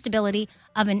support and stability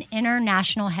of an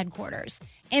international headquarters.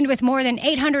 And with more than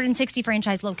 860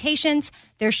 franchise locations,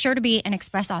 there's sure to be an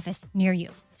Express office near you.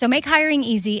 So make hiring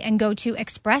easy and go to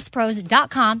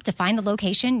expresspros.com to find the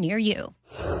location near you.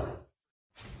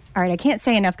 All right, I can't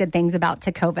say enough good things about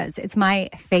Tecovas. It's my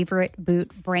favorite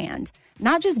boot brand.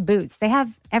 Not just boots, they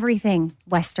have everything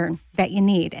Western that you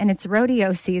need. And it's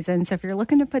rodeo season, so if you're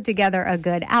looking to put together a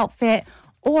good outfit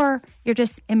or you're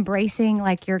just embracing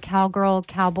like your cowgirl,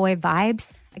 cowboy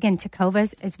vibes, again,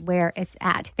 Tecovas is where it's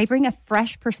at. They bring a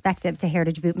fresh perspective to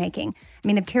heritage boot making. I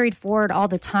mean, they've carried forward all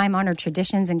the time-honored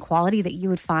traditions and quality that you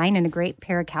would find in a great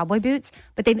pair of cowboy boots,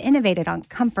 but they've innovated on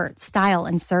comfort, style,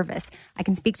 and service. I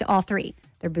can speak to all three.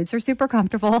 Their boots are super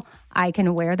comfortable. I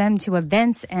can wear them to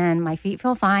events and my feet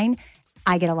feel fine.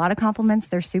 I get a lot of compliments.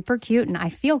 They're super cute and I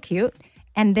feel cute.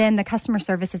 And then the customer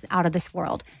service is out of this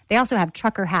world. They also have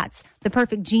trucker hats, the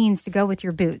perfect jeans to go with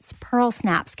your boots, pearl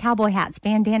snaps, cowboy hats,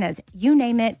 bandanas, you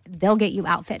name it, they'll get you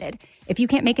outfitted. If you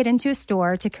can't make it into a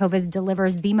store, Tecovas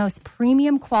delivers the most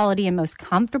premium quality and most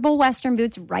comfortable Western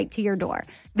boots right to your door.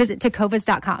 Visit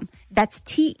tecovas.com. That's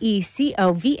TECOVAS.com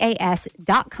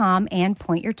and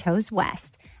point your toes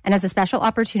west. And as a special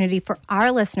opportunity for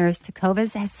our listeners,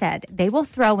 Tecovas has said they will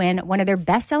throw in one of their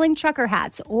best-selling trucker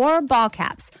hats or ball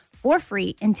caps for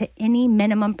free into any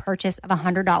minimum purchase of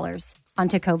 $100 on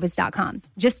tecovas.com.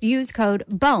 Just use code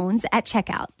BONES at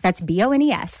checkout. That's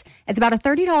BONES. It's about a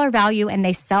 $30 value and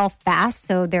they sell fast,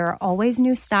 so there are always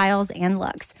new styles and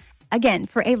looks. Again,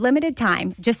 for a limited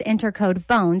time, just enter code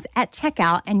BONES at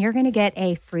checkout and you're going to get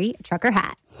a free trucker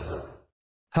hat.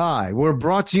 Hi, we're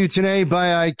brought to you today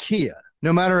by IKEA.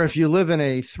 No matter if you live in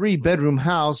a 3-bedroom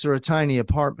house or a tiny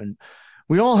apartment,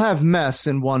 we all have mess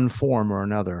in one form or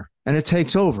another, and it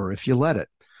takes over if you let it.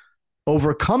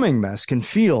 Overcoming mess can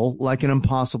feel like an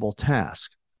impossible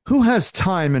task. Who has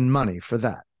time and money for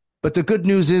that? But the good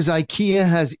news is IKEA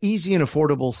has easy and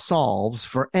affordable solves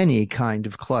for any kind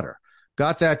of clutter.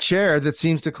 Got that chair that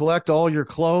seems to collect all your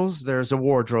clothes? There's a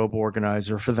wardrobe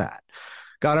organizer for that.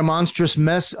 Got a monstrous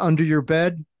mess under your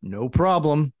bed? No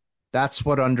problem. That's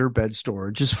what under bed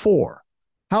storage is for.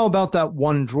 How about that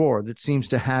one drawer that seems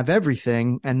to have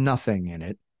everything and nothing in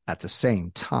it at the same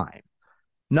time?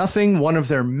 Nothing one of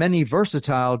their many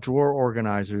versatile drawer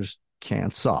organizers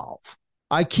can't solve.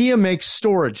 IKEA makes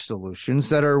storage solutions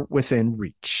that are within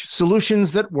reach,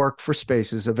 solutions that work for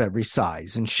spaces of every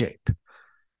size and shape,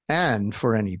 and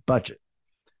for any budget.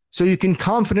 So you can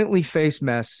confidently face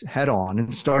mess head on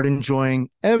and start enjoying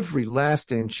every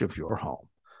last inch of your home.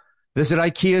 Visit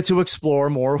IKEA to explore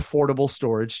more affordable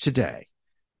storage today.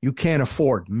 You can't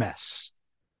afford mess.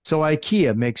 So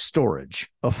IKEA makes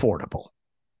storage affordable.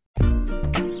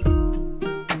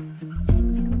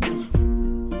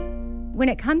 When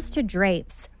it comes to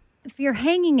drapes, if you're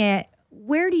hanging it,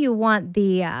 where do you want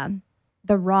the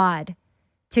rod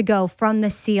to go from the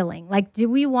ceiling? Like, do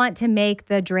we want to make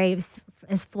the drapes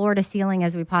as floor to ceiling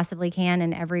as we possibly can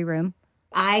in every room?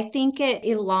 I think it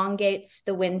elongates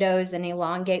the windows and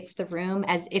elongates the room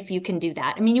as if you can do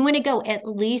that. I mean, you want to go at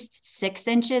least 6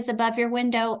 inches above your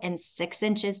window and 6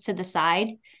 inches to the side,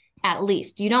 at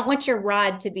least. You don't want your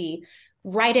rod to be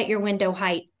right at your window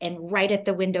height and right at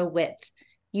the window width.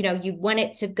 You know, you want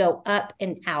it to go up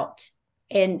and out.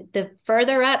 And the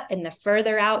further up and the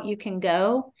further out you can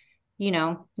go, you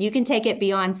know, you can take it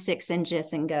beyond 6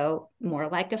 inches and go more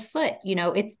like a foot. You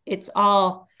know, it's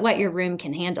all what your room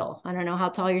can handle. I don't know how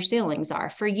tall your ceilings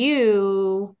are. For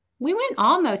you, we went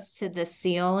almost to the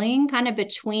ceiling, kind of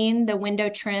between the window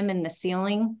trim and the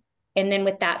ceiling. And then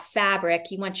with that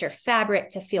fabric, you want your fabric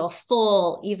to feel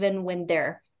full even when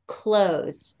they're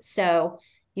closed. So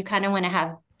you kind of want to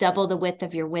have double the width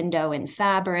of your window in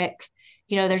fabric.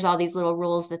 You know, there's all these little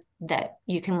rules that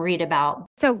you can read about.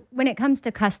 So when it comes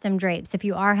to custom drapes, if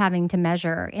you are having to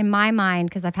measure, in my mind,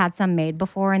 because I've had some made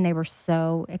before and they were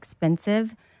so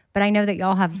expensive, but I know that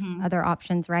y'all have other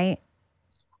options, right?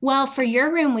 Well, for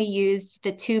your room, we used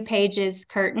the 2 pages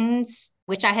curtains,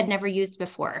 which I had never used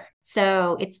before.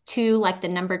 So it's 2, like the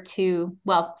number 2,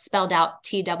 well, spelled out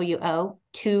TWO,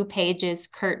 2 pages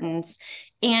curtains.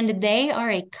 And they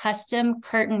are a custom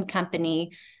curtain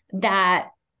company that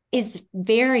is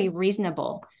very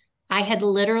reasonable. I had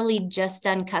literally just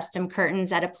done custom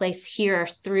curtains at a place here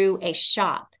through a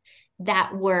shop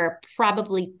that were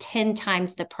probably 10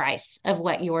 times the price of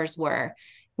what yours were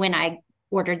when I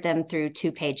ordered them through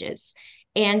 2 pages.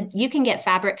 And you can get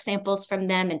fabric samples from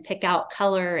them and pick out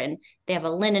color. And they have a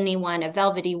linen-y one, a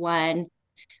velvety one.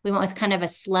 We went with kind of a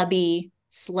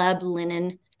slub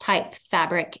linen type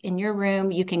fabric in your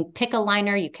room. You can pick a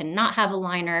liner. You cannot have a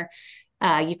liner.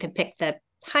 You can pick the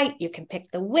height. You can pick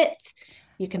the width.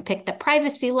 You can pick the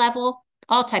privacy level,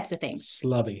 all types of things.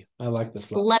 Slubby. I like the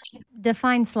slubby.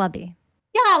 Define slubby.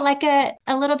 Yeah, like a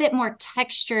little bit more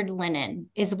textured linen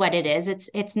is what it is.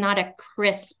 It's not a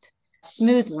crisp,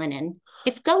 smooth linen.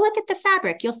 If go look at the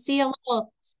fabric, you'll see a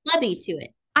little slubby to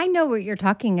it. I know what you're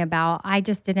talking about. I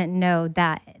just didn't know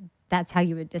that that's how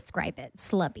you would describe it,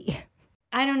 slubby.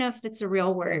 I don't know if that's a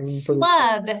real word.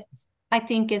 Slub, I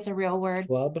think, is a real word.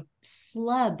 Slub?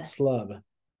 Slub.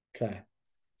 Okay.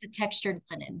 It's a textured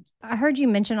linen. I heard you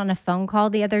mention on a phone call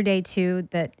the other day, too,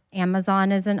 that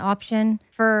Amazon is an option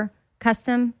for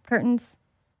custom curtains.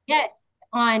 Yes.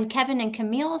 On Kevin and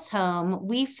Camille's home,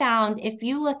 we found if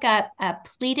you look up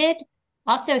pleated,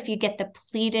 also if you get the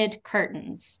pleated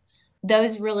curtains,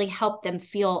 those really help them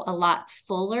feel a lot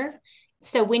fuller.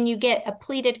 So when you get a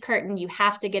pleated curtain, you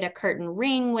have to get a curtain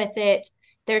ring with it.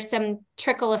 There's some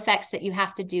trickle effects that you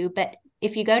have to do. But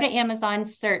if you go to Amazon,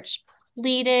 search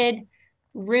pleated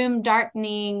room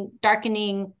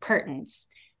darkening curtains,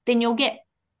 then you'll get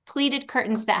pleated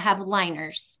curtains that have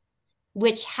liners,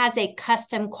 which has a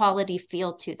custom quality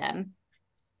feel to them.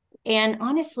 And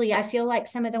honestly, I feel like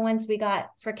some of the ones we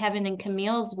got for Kevin and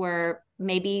Camille's were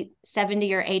maybe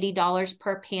 $70 or $80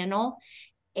 per panel.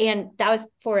 And that was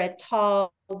for a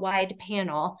tall, wide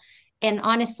panel. And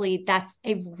honestly, that's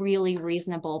a really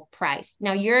reasonable price.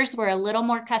 Now, yours were a little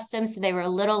more custom, so they were a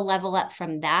little level up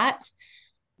from that.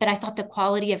 But I thought the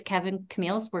quality of Kevin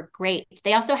Camille's were great.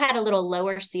 They also had a little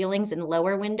lower ceilings and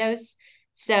lower windows.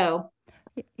 So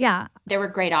yeah, there were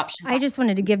great options. I just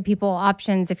wanted to give people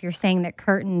options if you're saying that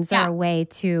curtains are a way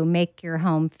to make your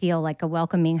home feel like a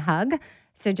welcoming hug.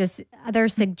 So just other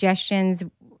suggestions,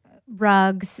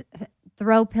 rugs,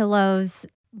 throw pillows,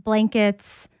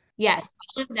 blankets. Yes,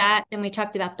 all of that. Then we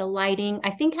talked about the lighting. I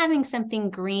think having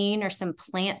something green or some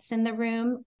plants in the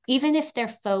room, even if they're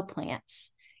faux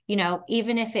plants, you know,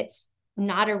 even if it's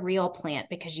not a real plant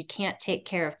because you can't take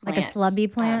care of plants. Like a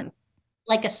slubby plant?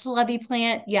 Like a slubby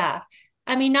plant, yeah.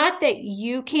 I mean, not that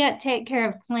you can't take care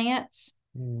of plants,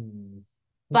 Mm.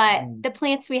 but the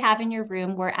plants we have in your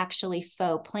room were actually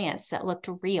faux plants that looked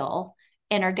real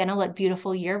and are going to look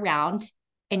beautiful year round,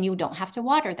 and you don't have to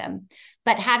water them.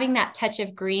 But having that touch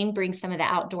of green brings some of the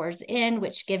outdoors in,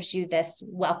 which gives you this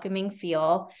welcoming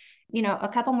feel. A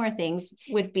couple more things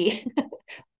would be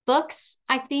books,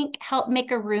 I think, help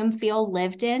make a room feel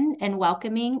lived in and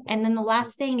welcoming. And then the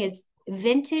last thing is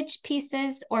vintage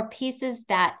pieces or pieces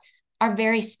that are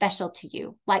very special to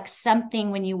you, like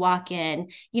something when you walk in.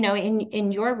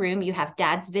 In your room, you have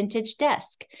Dad's vintage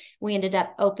desk. We ended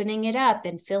up opening it up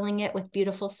and filling it with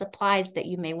beautiful supplies that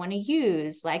you may want to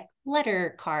use, like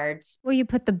letter cards. Well, you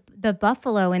put the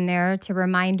buffalo in there to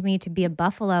remind me to be a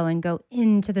buffalo and go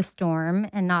into the storm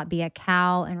and not be a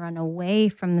cow and run away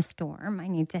from the storm. I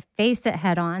need to face it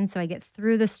head on so I get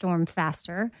through the storm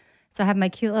faster. So I have my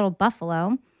cute little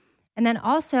buffalo. And then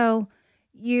also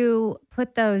you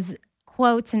put those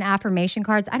quotes and affirmation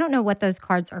cards. I don't know what those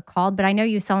cards are called, but I know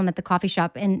you sell them at the coffee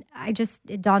shop. And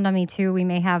it dawned on me too, we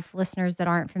may have listeners that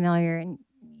aren't familiar, and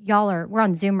we're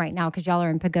on Zoom right now because y'all are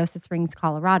in Pagosa Springs,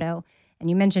 Colorado. And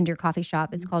you mentioned your coffee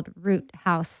shop. It's called Root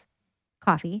House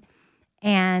Coffee.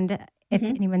 And if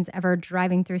anyone's ever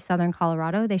driving through Southern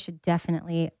Colorado, they should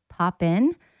definitely pop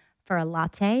in for a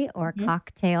latte or a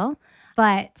cocktail.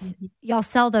 But y'all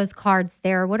sell those cards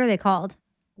there. What are they called?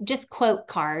 Just quote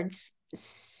cards.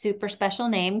 Super special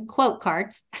name, quote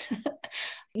cards.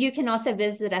 You can also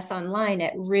visit us online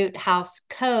at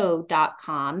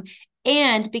roothouseco.com.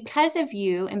 And because of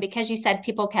you, and because you said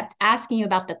people kept asking you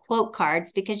about the quote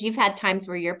cards, because you've had times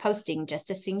where you're posting just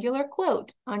a singular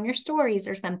quote on your stories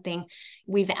or something,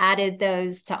 we've added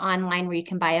those to online where you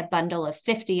can buy a bundle of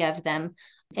 50 of them.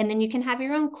 And then you can have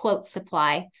your own quote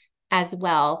supply as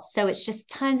well. So it's just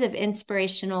tons of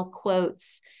inspirational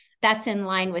quotes that's in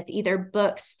line with either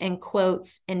books and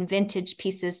quotes and vintage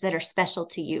pieces that are special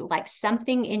to you, like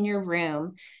something in your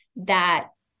room that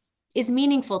is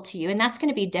meaningful to you. And that's going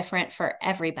to be different for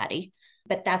everybody.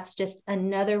 But that's just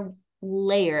another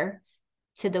layer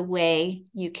to the way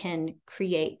you can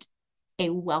create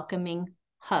a welcoming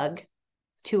hug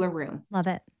to a room. Love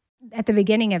it. At the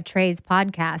beginning of Trey's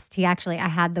podcast, I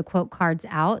had the quote cards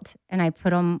out and I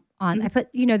put them on. I put,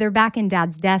 they're back in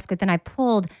Dad's desk, but then I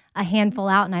pulled a handful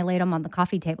out and I laid them on the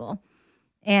coffee table.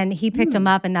 And he picked them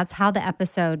up, and that's how the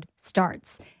episode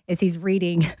starts, is he's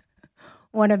reading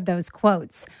one of those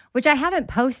quotes, which I haven't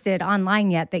posted online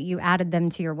yet, that you added them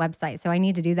to your website. So I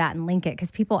need to do that and link it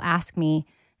because people ask me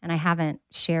and I haven't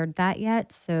shared that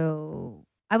yet. So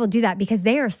I will do that because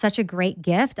they are such a great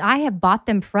gift. I have bought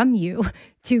them from you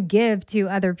to give to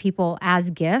other people as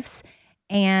gifts,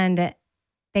 and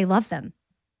they love them.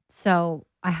 So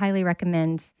I highly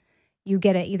recommend you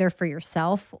get it either for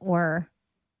yourself or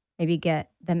maybe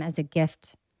get them as a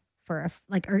gift or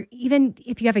even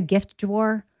if you have a gift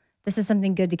drawer. This is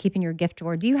something good to keep in your gift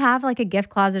drawer. Do you have like a gift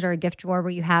closet or a gift drawer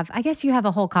where you have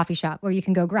a whole coffee shop where you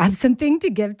can go grab something to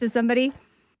give to somebody?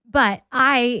 But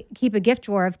I keep a gift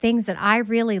drawer of things that I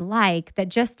really like, that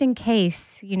just in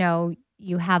case,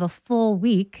 you have a full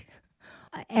week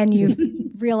and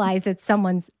you realize it's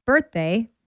someone's birthday,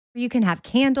 you can have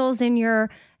candles in your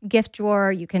gift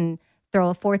drawer. You can throw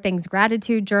a 4 Things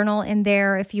Gratitude journal in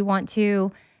there if you want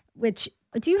to.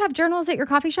 Do you have journals at your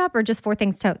coffee shop or just 4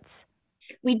 Things totes?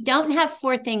 We don't have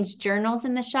 4 Things journals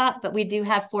in the shop, but we do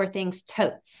have 4 Things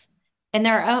totes. And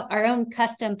they're our own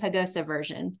custom Pagosa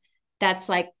version. That's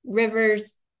like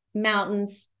rivers,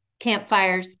 mountains,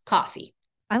 campfires, coffee.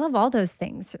 I love all those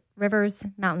things. Rivers,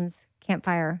 mountains,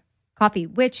 campfire, coffee,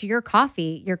 which your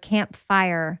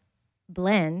campfire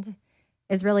blend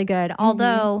is really good.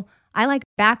 Although I like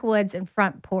backwoods and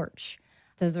front porch.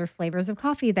 Those are flavors of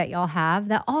coffee that y'all have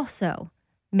that also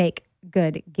make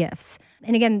good gifts.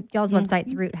 And again, y'all's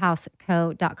website's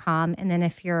roothouseco.com. And then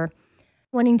if you're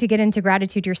wanting to get into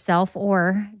gratitude yourself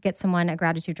or get someone a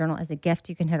gratitude journal as a gift,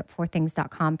 you can hit up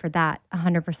 4things.com for that.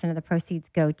 100% of the proceeds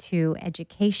go to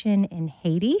education in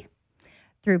Haiti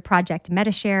through Project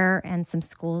MetaShare and some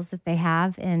schools that they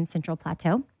have in Central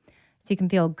Plateau. So you can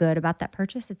feel good about that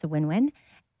purchase. It's a win-win.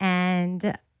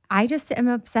 And I just am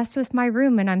obsessed with my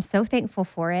room, and I'm so thankful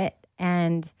for it.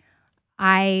 And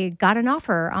I got an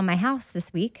offer on my house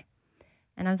this week.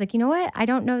 And I was like, you know what? I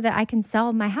don't know that I can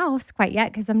sell my house quite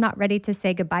yet because I'm not ready to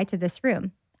say goodbye to this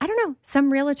room. I don't know.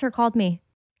 Some realtor called me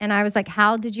and I was like,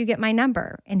 how did you get my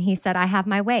number? And he said, I have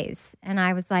my ways. And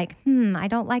I was like, I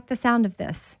don't like the sound of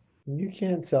this. You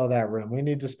can't sell that room. We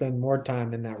need to spend more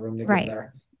time in that room to get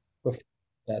there.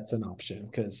 That's an option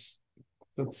because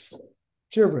it's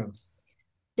your room.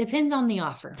 Depends on the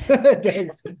offer.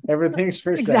 Everything's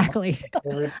for sale. Exactly.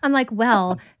 I'm like,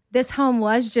 well, this home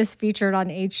was just featured on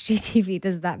HGTV.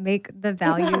 Does that make the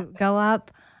value go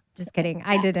up? Just kidding.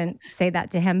 I didn't say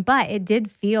that to him, but it did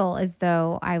feel as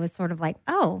though I was sort of like,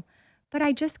 oh, but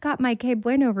I just got my Que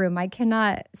Bueno room. I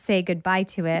cannot say goodbye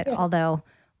to it, although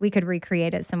we could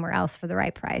recreate it somewhere else for the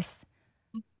right price.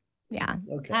 Yeah.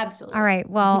 Okay. Absolutely. All right.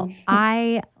 Well,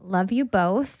 I love you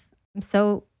both. I'm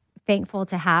so thankful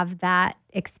to have that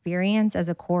experience as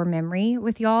a core memory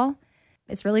with y'all.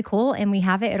 It's really cool. And we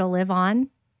have it. It'll live on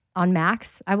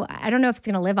Max. I don't know if it's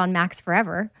going to live on Max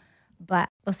forever, but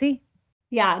we'll see.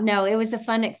 Yeah, no, it was a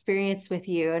fun experience with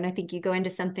you. And I think you go into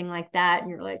something like that and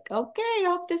you're like, okay, I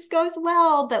hope this goes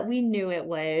well. But we knew it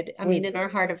would. I mean, in our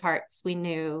heart of hearts, we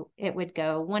knew it would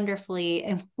go wonderfully.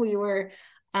 And we were,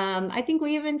 I think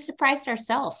we even surprised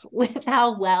ourselves with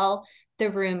how well the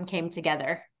room came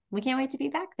together. We can't wait to be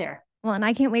back there. Well, and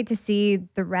I can't wait to see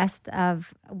the rest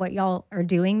of what y'all are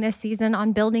doing this season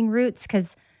on Building Roots,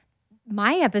 because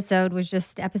my episode was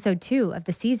just episode 2 of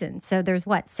the season. So there's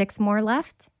 6 more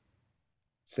left?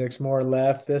 6 more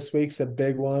left. This week's a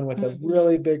big one with a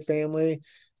really big family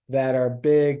that are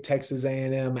big Texas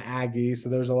A&M Aggies. So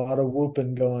there's a lot of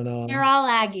whooping going on. They're all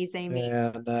Aggies, Amy.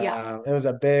 And it was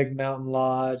a big mountain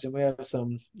lodge, and we have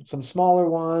some smaller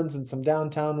ones and some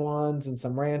downtown ones and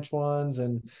some ranch ones.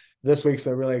 And this week's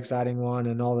a really exciting one,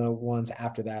 and all the ones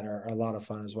after that are a lot of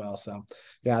fun as well. So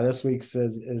yeah, this week's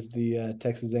is the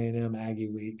Texas A&M Aggie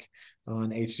week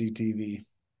on HGTV.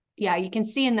 Yeah, you can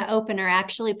see in the opener, I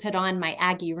actually put on my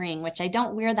Aggie ring, which I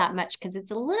don't wear that much because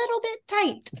it's a little bit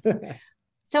tight.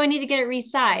 So I need to get it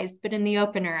resized. But in the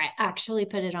opener, I actually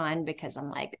put it on because I'm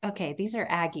like, okay, these are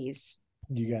Aggies.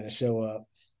 You got to show up.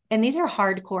 And these are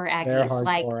hardcore Aggies. They're hardcore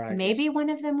like Aggies. Maybe one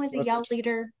of them was a yell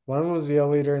leader. One of them was a yell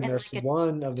leader, and And there's like a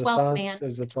one of the 12th sons man.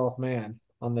 is the 12th man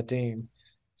on the team.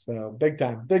 So big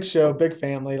time, big show, big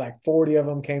family. Like 40 of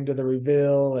them came to the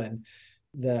reveal, and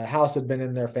the house had been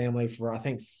in their family for, I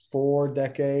think, 4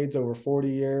 decades, over 40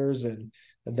 years, and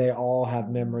they all have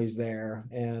memories there.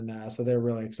 And so they're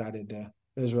really excited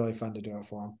it was really fun to do it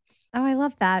for them. Oh, I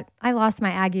love that. I lost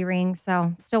my Aggie ring,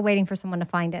 so still waiting for someone to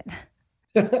find it.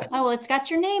 Oh, well, it's got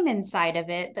your name inside of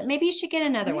it, but maybe you should get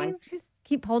another one. Just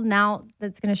keep holding out.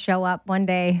 That's going to show up one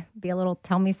day, be a little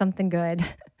tell me something good.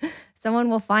 Someone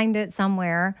will find it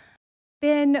somewhere.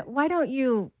 Ben, why don't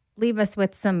you leave us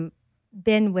with some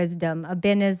Ben wisdom, a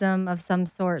Benism of some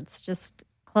sorts? Just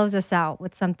close us out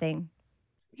with something.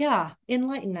 Yeah,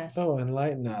 enlighten us. Oh,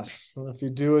 enlighten us. Well, if you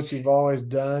do what you've always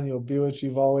done, you'll be what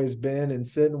you've always been. And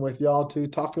sitting with y'all too,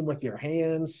 talking with your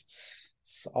hands,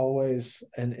 it's always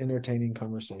an entertaining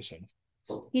conversation.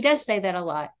 He does say that a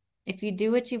lot. If you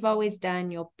do what you've always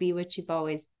done, you'll be what you've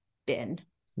always been.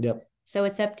 Yep. So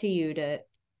it's up to you if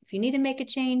you need to make a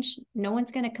change, no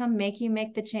one's going to come make you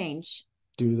make the change.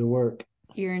 Do the work.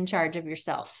 You're in charge of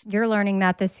yourself. You're learning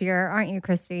that this year, aren't you,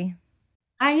 Christy?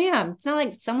 I am. It's not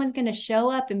like someone's going to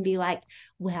show up and be like,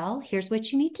 well, here's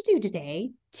what you need to do today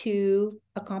to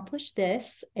accomplish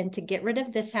this and to get rid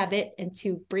of this habit and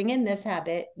to bring in this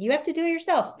habit. You have to do it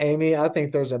yourself. Amy, I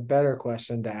think there's a better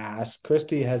question to ask.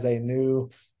 Christy has a new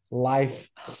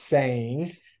life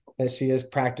saying that she is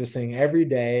practicing every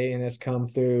day and has come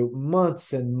through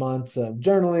months and months of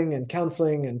journaling and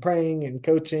counseling and praying and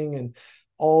coaching and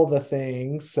all the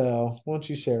things. So why don't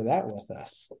you share that with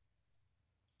us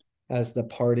as the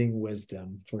parting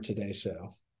wisdom for today's show?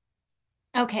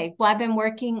 Okay. Well, I've been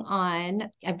working on,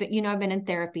 I've been in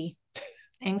therapy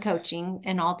and coaching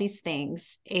and all these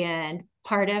things. And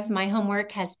part of my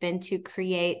homework has been to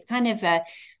create kind of a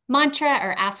mantra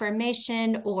or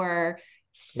affirmation or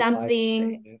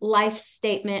something, life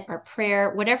statement or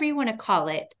prayer, whatever you want to call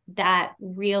it, that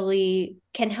really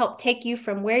can help take you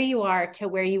from where you are to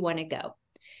where you want to go.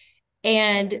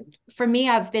 And for me,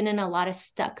 I've been in a lot of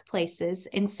stuck places.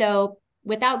 And so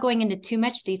without going into too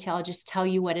much detail, I'll just tell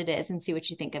you what it is and see what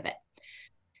you think of it.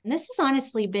 And this has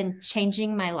honestly been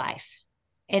changing my life.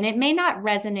 And it may not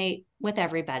resonate with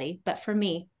everybody, but for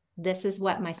me, this is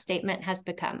what my statement has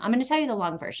become. I'm going to tell you the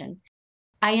long version.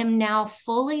 I am now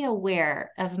fully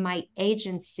aware of my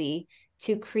agency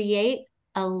to create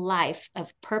a life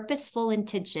of purposeful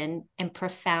intention and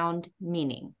profound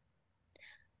meaning.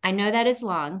 I know that is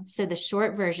long, so the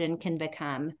short version can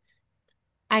become,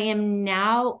 I am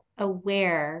now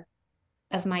aware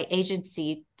of my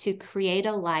agency to create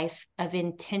a life of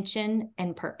intention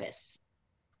and purpose.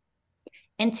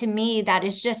 And to me, that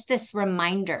is just this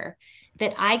reminder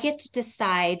that I get to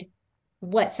decide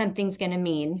what something's going to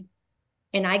mean,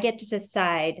 and I get to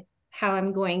decide how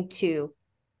I'm going to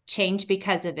change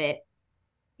because of it.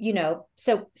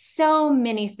 So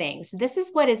many things. This is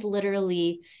what is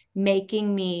literally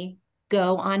making me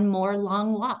go on more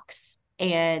long walks.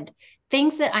 And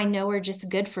things that I know are just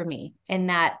good for me and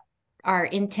that are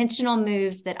intentional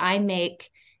moves that I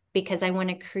make because I want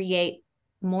to create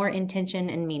more intention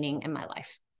and meaning in my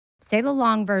life. Say the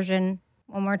long version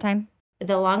one more time.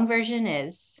 The long version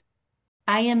is,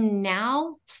 I am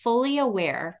now fully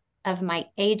aware of my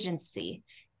agency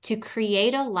to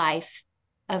create a life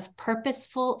of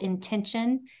purposeful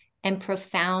intention and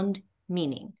profound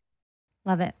meaning.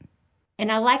 Love it.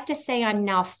 And I like to say I'm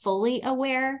now fully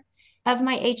aware of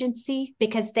my agency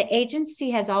because the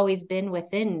agency has always been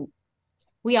within.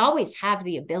 We always have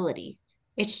the ability.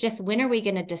 It's just, when are we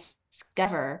going to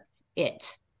discover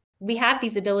it? We have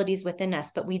these abilities within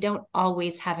us, but we don't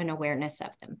always have an awareness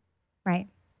of them. Right.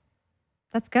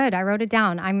 That's good. I wrote it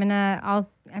down. I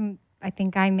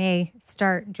think I may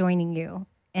start joining you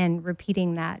and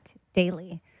repeating that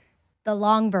daily. The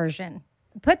long version.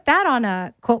 Put that on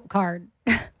a quote card.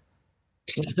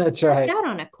 That's right. Put that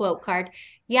on a quote card.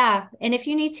 Yeah. And if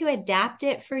you need to adapt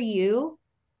it for you,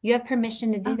 you have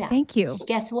permission to do that. Thank you.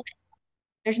 Guess what?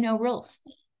 There's no rules.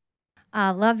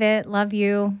 Love it. Love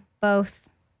you both.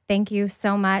 Thank you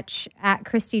so much. At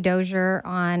Christy Dozier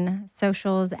on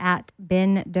socials, at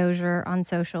Ben Dozier on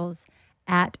socials,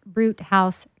 at Root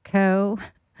House Co.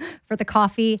 for the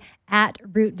coffee, at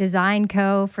Root Design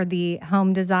Co. for the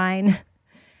home design.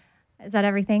 Is that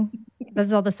everything?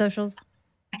 Those are all the socials?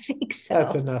 I think so.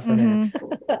 That's enough for now.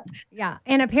 Yeah.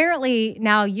 And apparently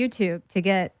now YouTube to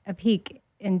get a peek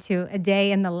into a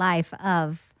day in the life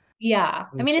of. Yeah.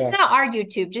 I mean, it's not our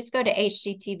YouTube. Just go to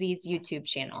HGTV's YouTube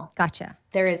channel. Gotcha.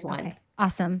 There is one. Okay.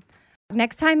 Awesome.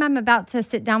 Next time I'm about to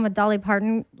sit down with Dolly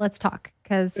Parton, let's talk,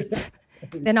 because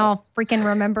then I'll freaking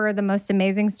remember the most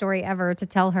amazing story ever to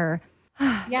tell her.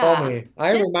 Yeah. Call me.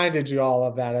 I reminded you all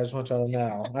of that. I just want y'all to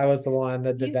know. I was the one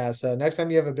that did that. So next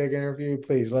time you have a big interview,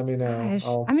 please let me know. Gosh,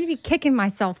 I'm going to be kicking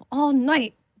myself all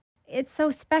night. It's so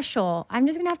special. I'm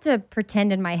just going to have to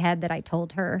pretend in my head that I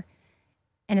told her,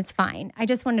 and it's fine. I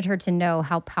just wanted her to know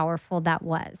how powerful that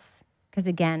was. Because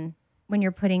again, when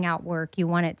you're putting out work, you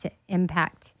want it to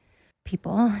impact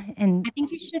people. And I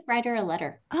think you should write her a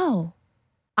letter. Oh,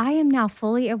 I am now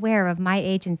fully aware of my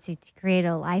agency to create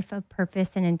a life of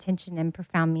purpose and intention and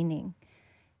profound meaning.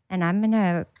 And I'm going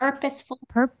to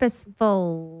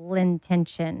purposeful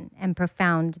intention and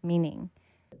profound meaning.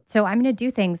 So I'm going to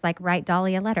do things like write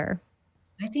Dolly a letter.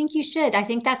 I think you should. I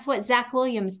think that's what Zach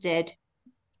Williams did.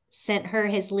 Sent her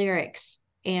his lyrics,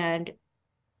 and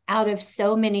out of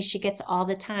so many she gets all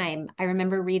the time. I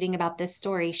remember reading about this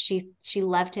story. She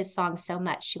loved his song so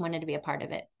much. She wanted to be a part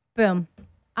of it. Boom.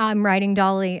 I'm writing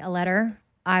Dolly a letter.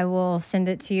 I will send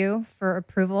it to you for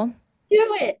approval.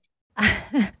 Do it.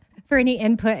 For any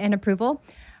input and approval.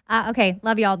 Okay.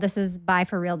 Love y'all. This is bye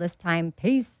for real this time.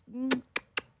 Peace.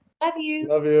 Love you.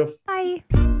 Love you. Bye.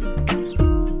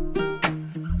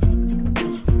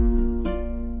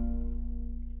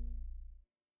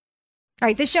 All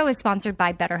right, this show is sponsored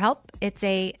by BetterHelp. It's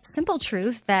a simple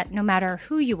truth that no matter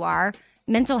who you are,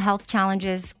 mental health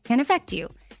challenges can affect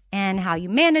you, and how you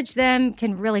manage them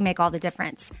can really make all the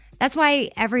difference. That's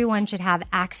why everyone should have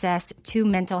access to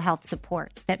mental health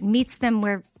support that meets them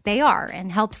where they are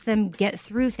and helps them get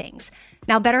through things.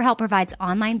 Now, BetterHelp provides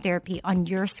online therapy on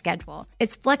your schedule.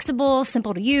 It's flexible,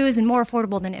 simple to use, and more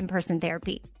affordable than in-person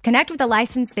therapy. Connect with a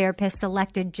licensed therapist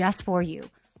selected just for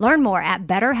you. Learn more at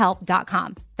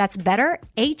BetterHelp.com. That's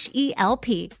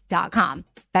BetterHelp.com.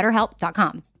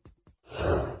 BetterHelp.com.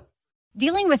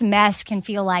 Dealing with mess can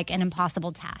feel like an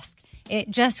impossible task.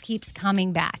 It just keeps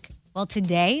coming back. Well,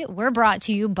 today we're brought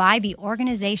to you by the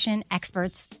organization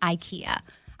experts IKEA.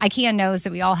 IKEA knows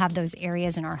that we all have those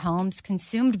areas in our homes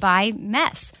consumed by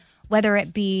mess, whether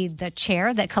it be the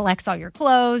chair that collects all your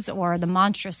clothes or the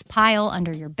monstrous pile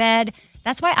under your bed.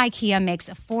 That's why IKEA makes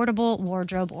affordable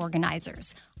wardrobe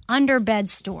organizers, under-bed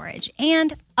storage,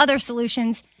 and other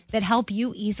solutions that help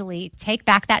you easily take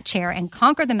back that chair and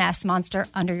conquer the mess monster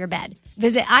under your bed.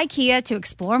 Visit IKEA to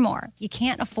explore more. You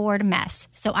can't afford mess,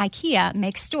 so IKEA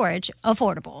makes storage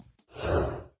affordable.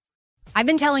 I've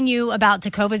been telling you about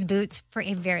Tecovas boots for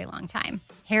a very long time.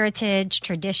 Heritage,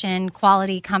 tradition,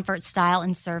 quality, comfort, style,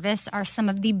 and service are some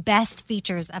of the best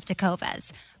features of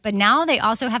Tecovas. But now they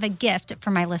also have a gift for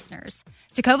my listeners.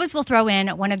 Tecovas will throw in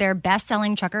one of their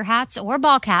best-selling trucker hats or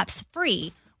ball caps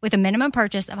free with a minimum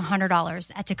purchase of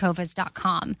 $100 at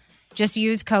tecovas.com. Just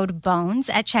use code BONES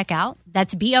at checkout.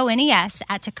 That's BONES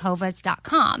at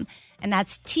tecovas.com. And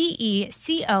that's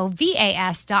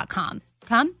TECOVAS.com.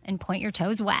 Come and point your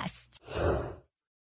toes west.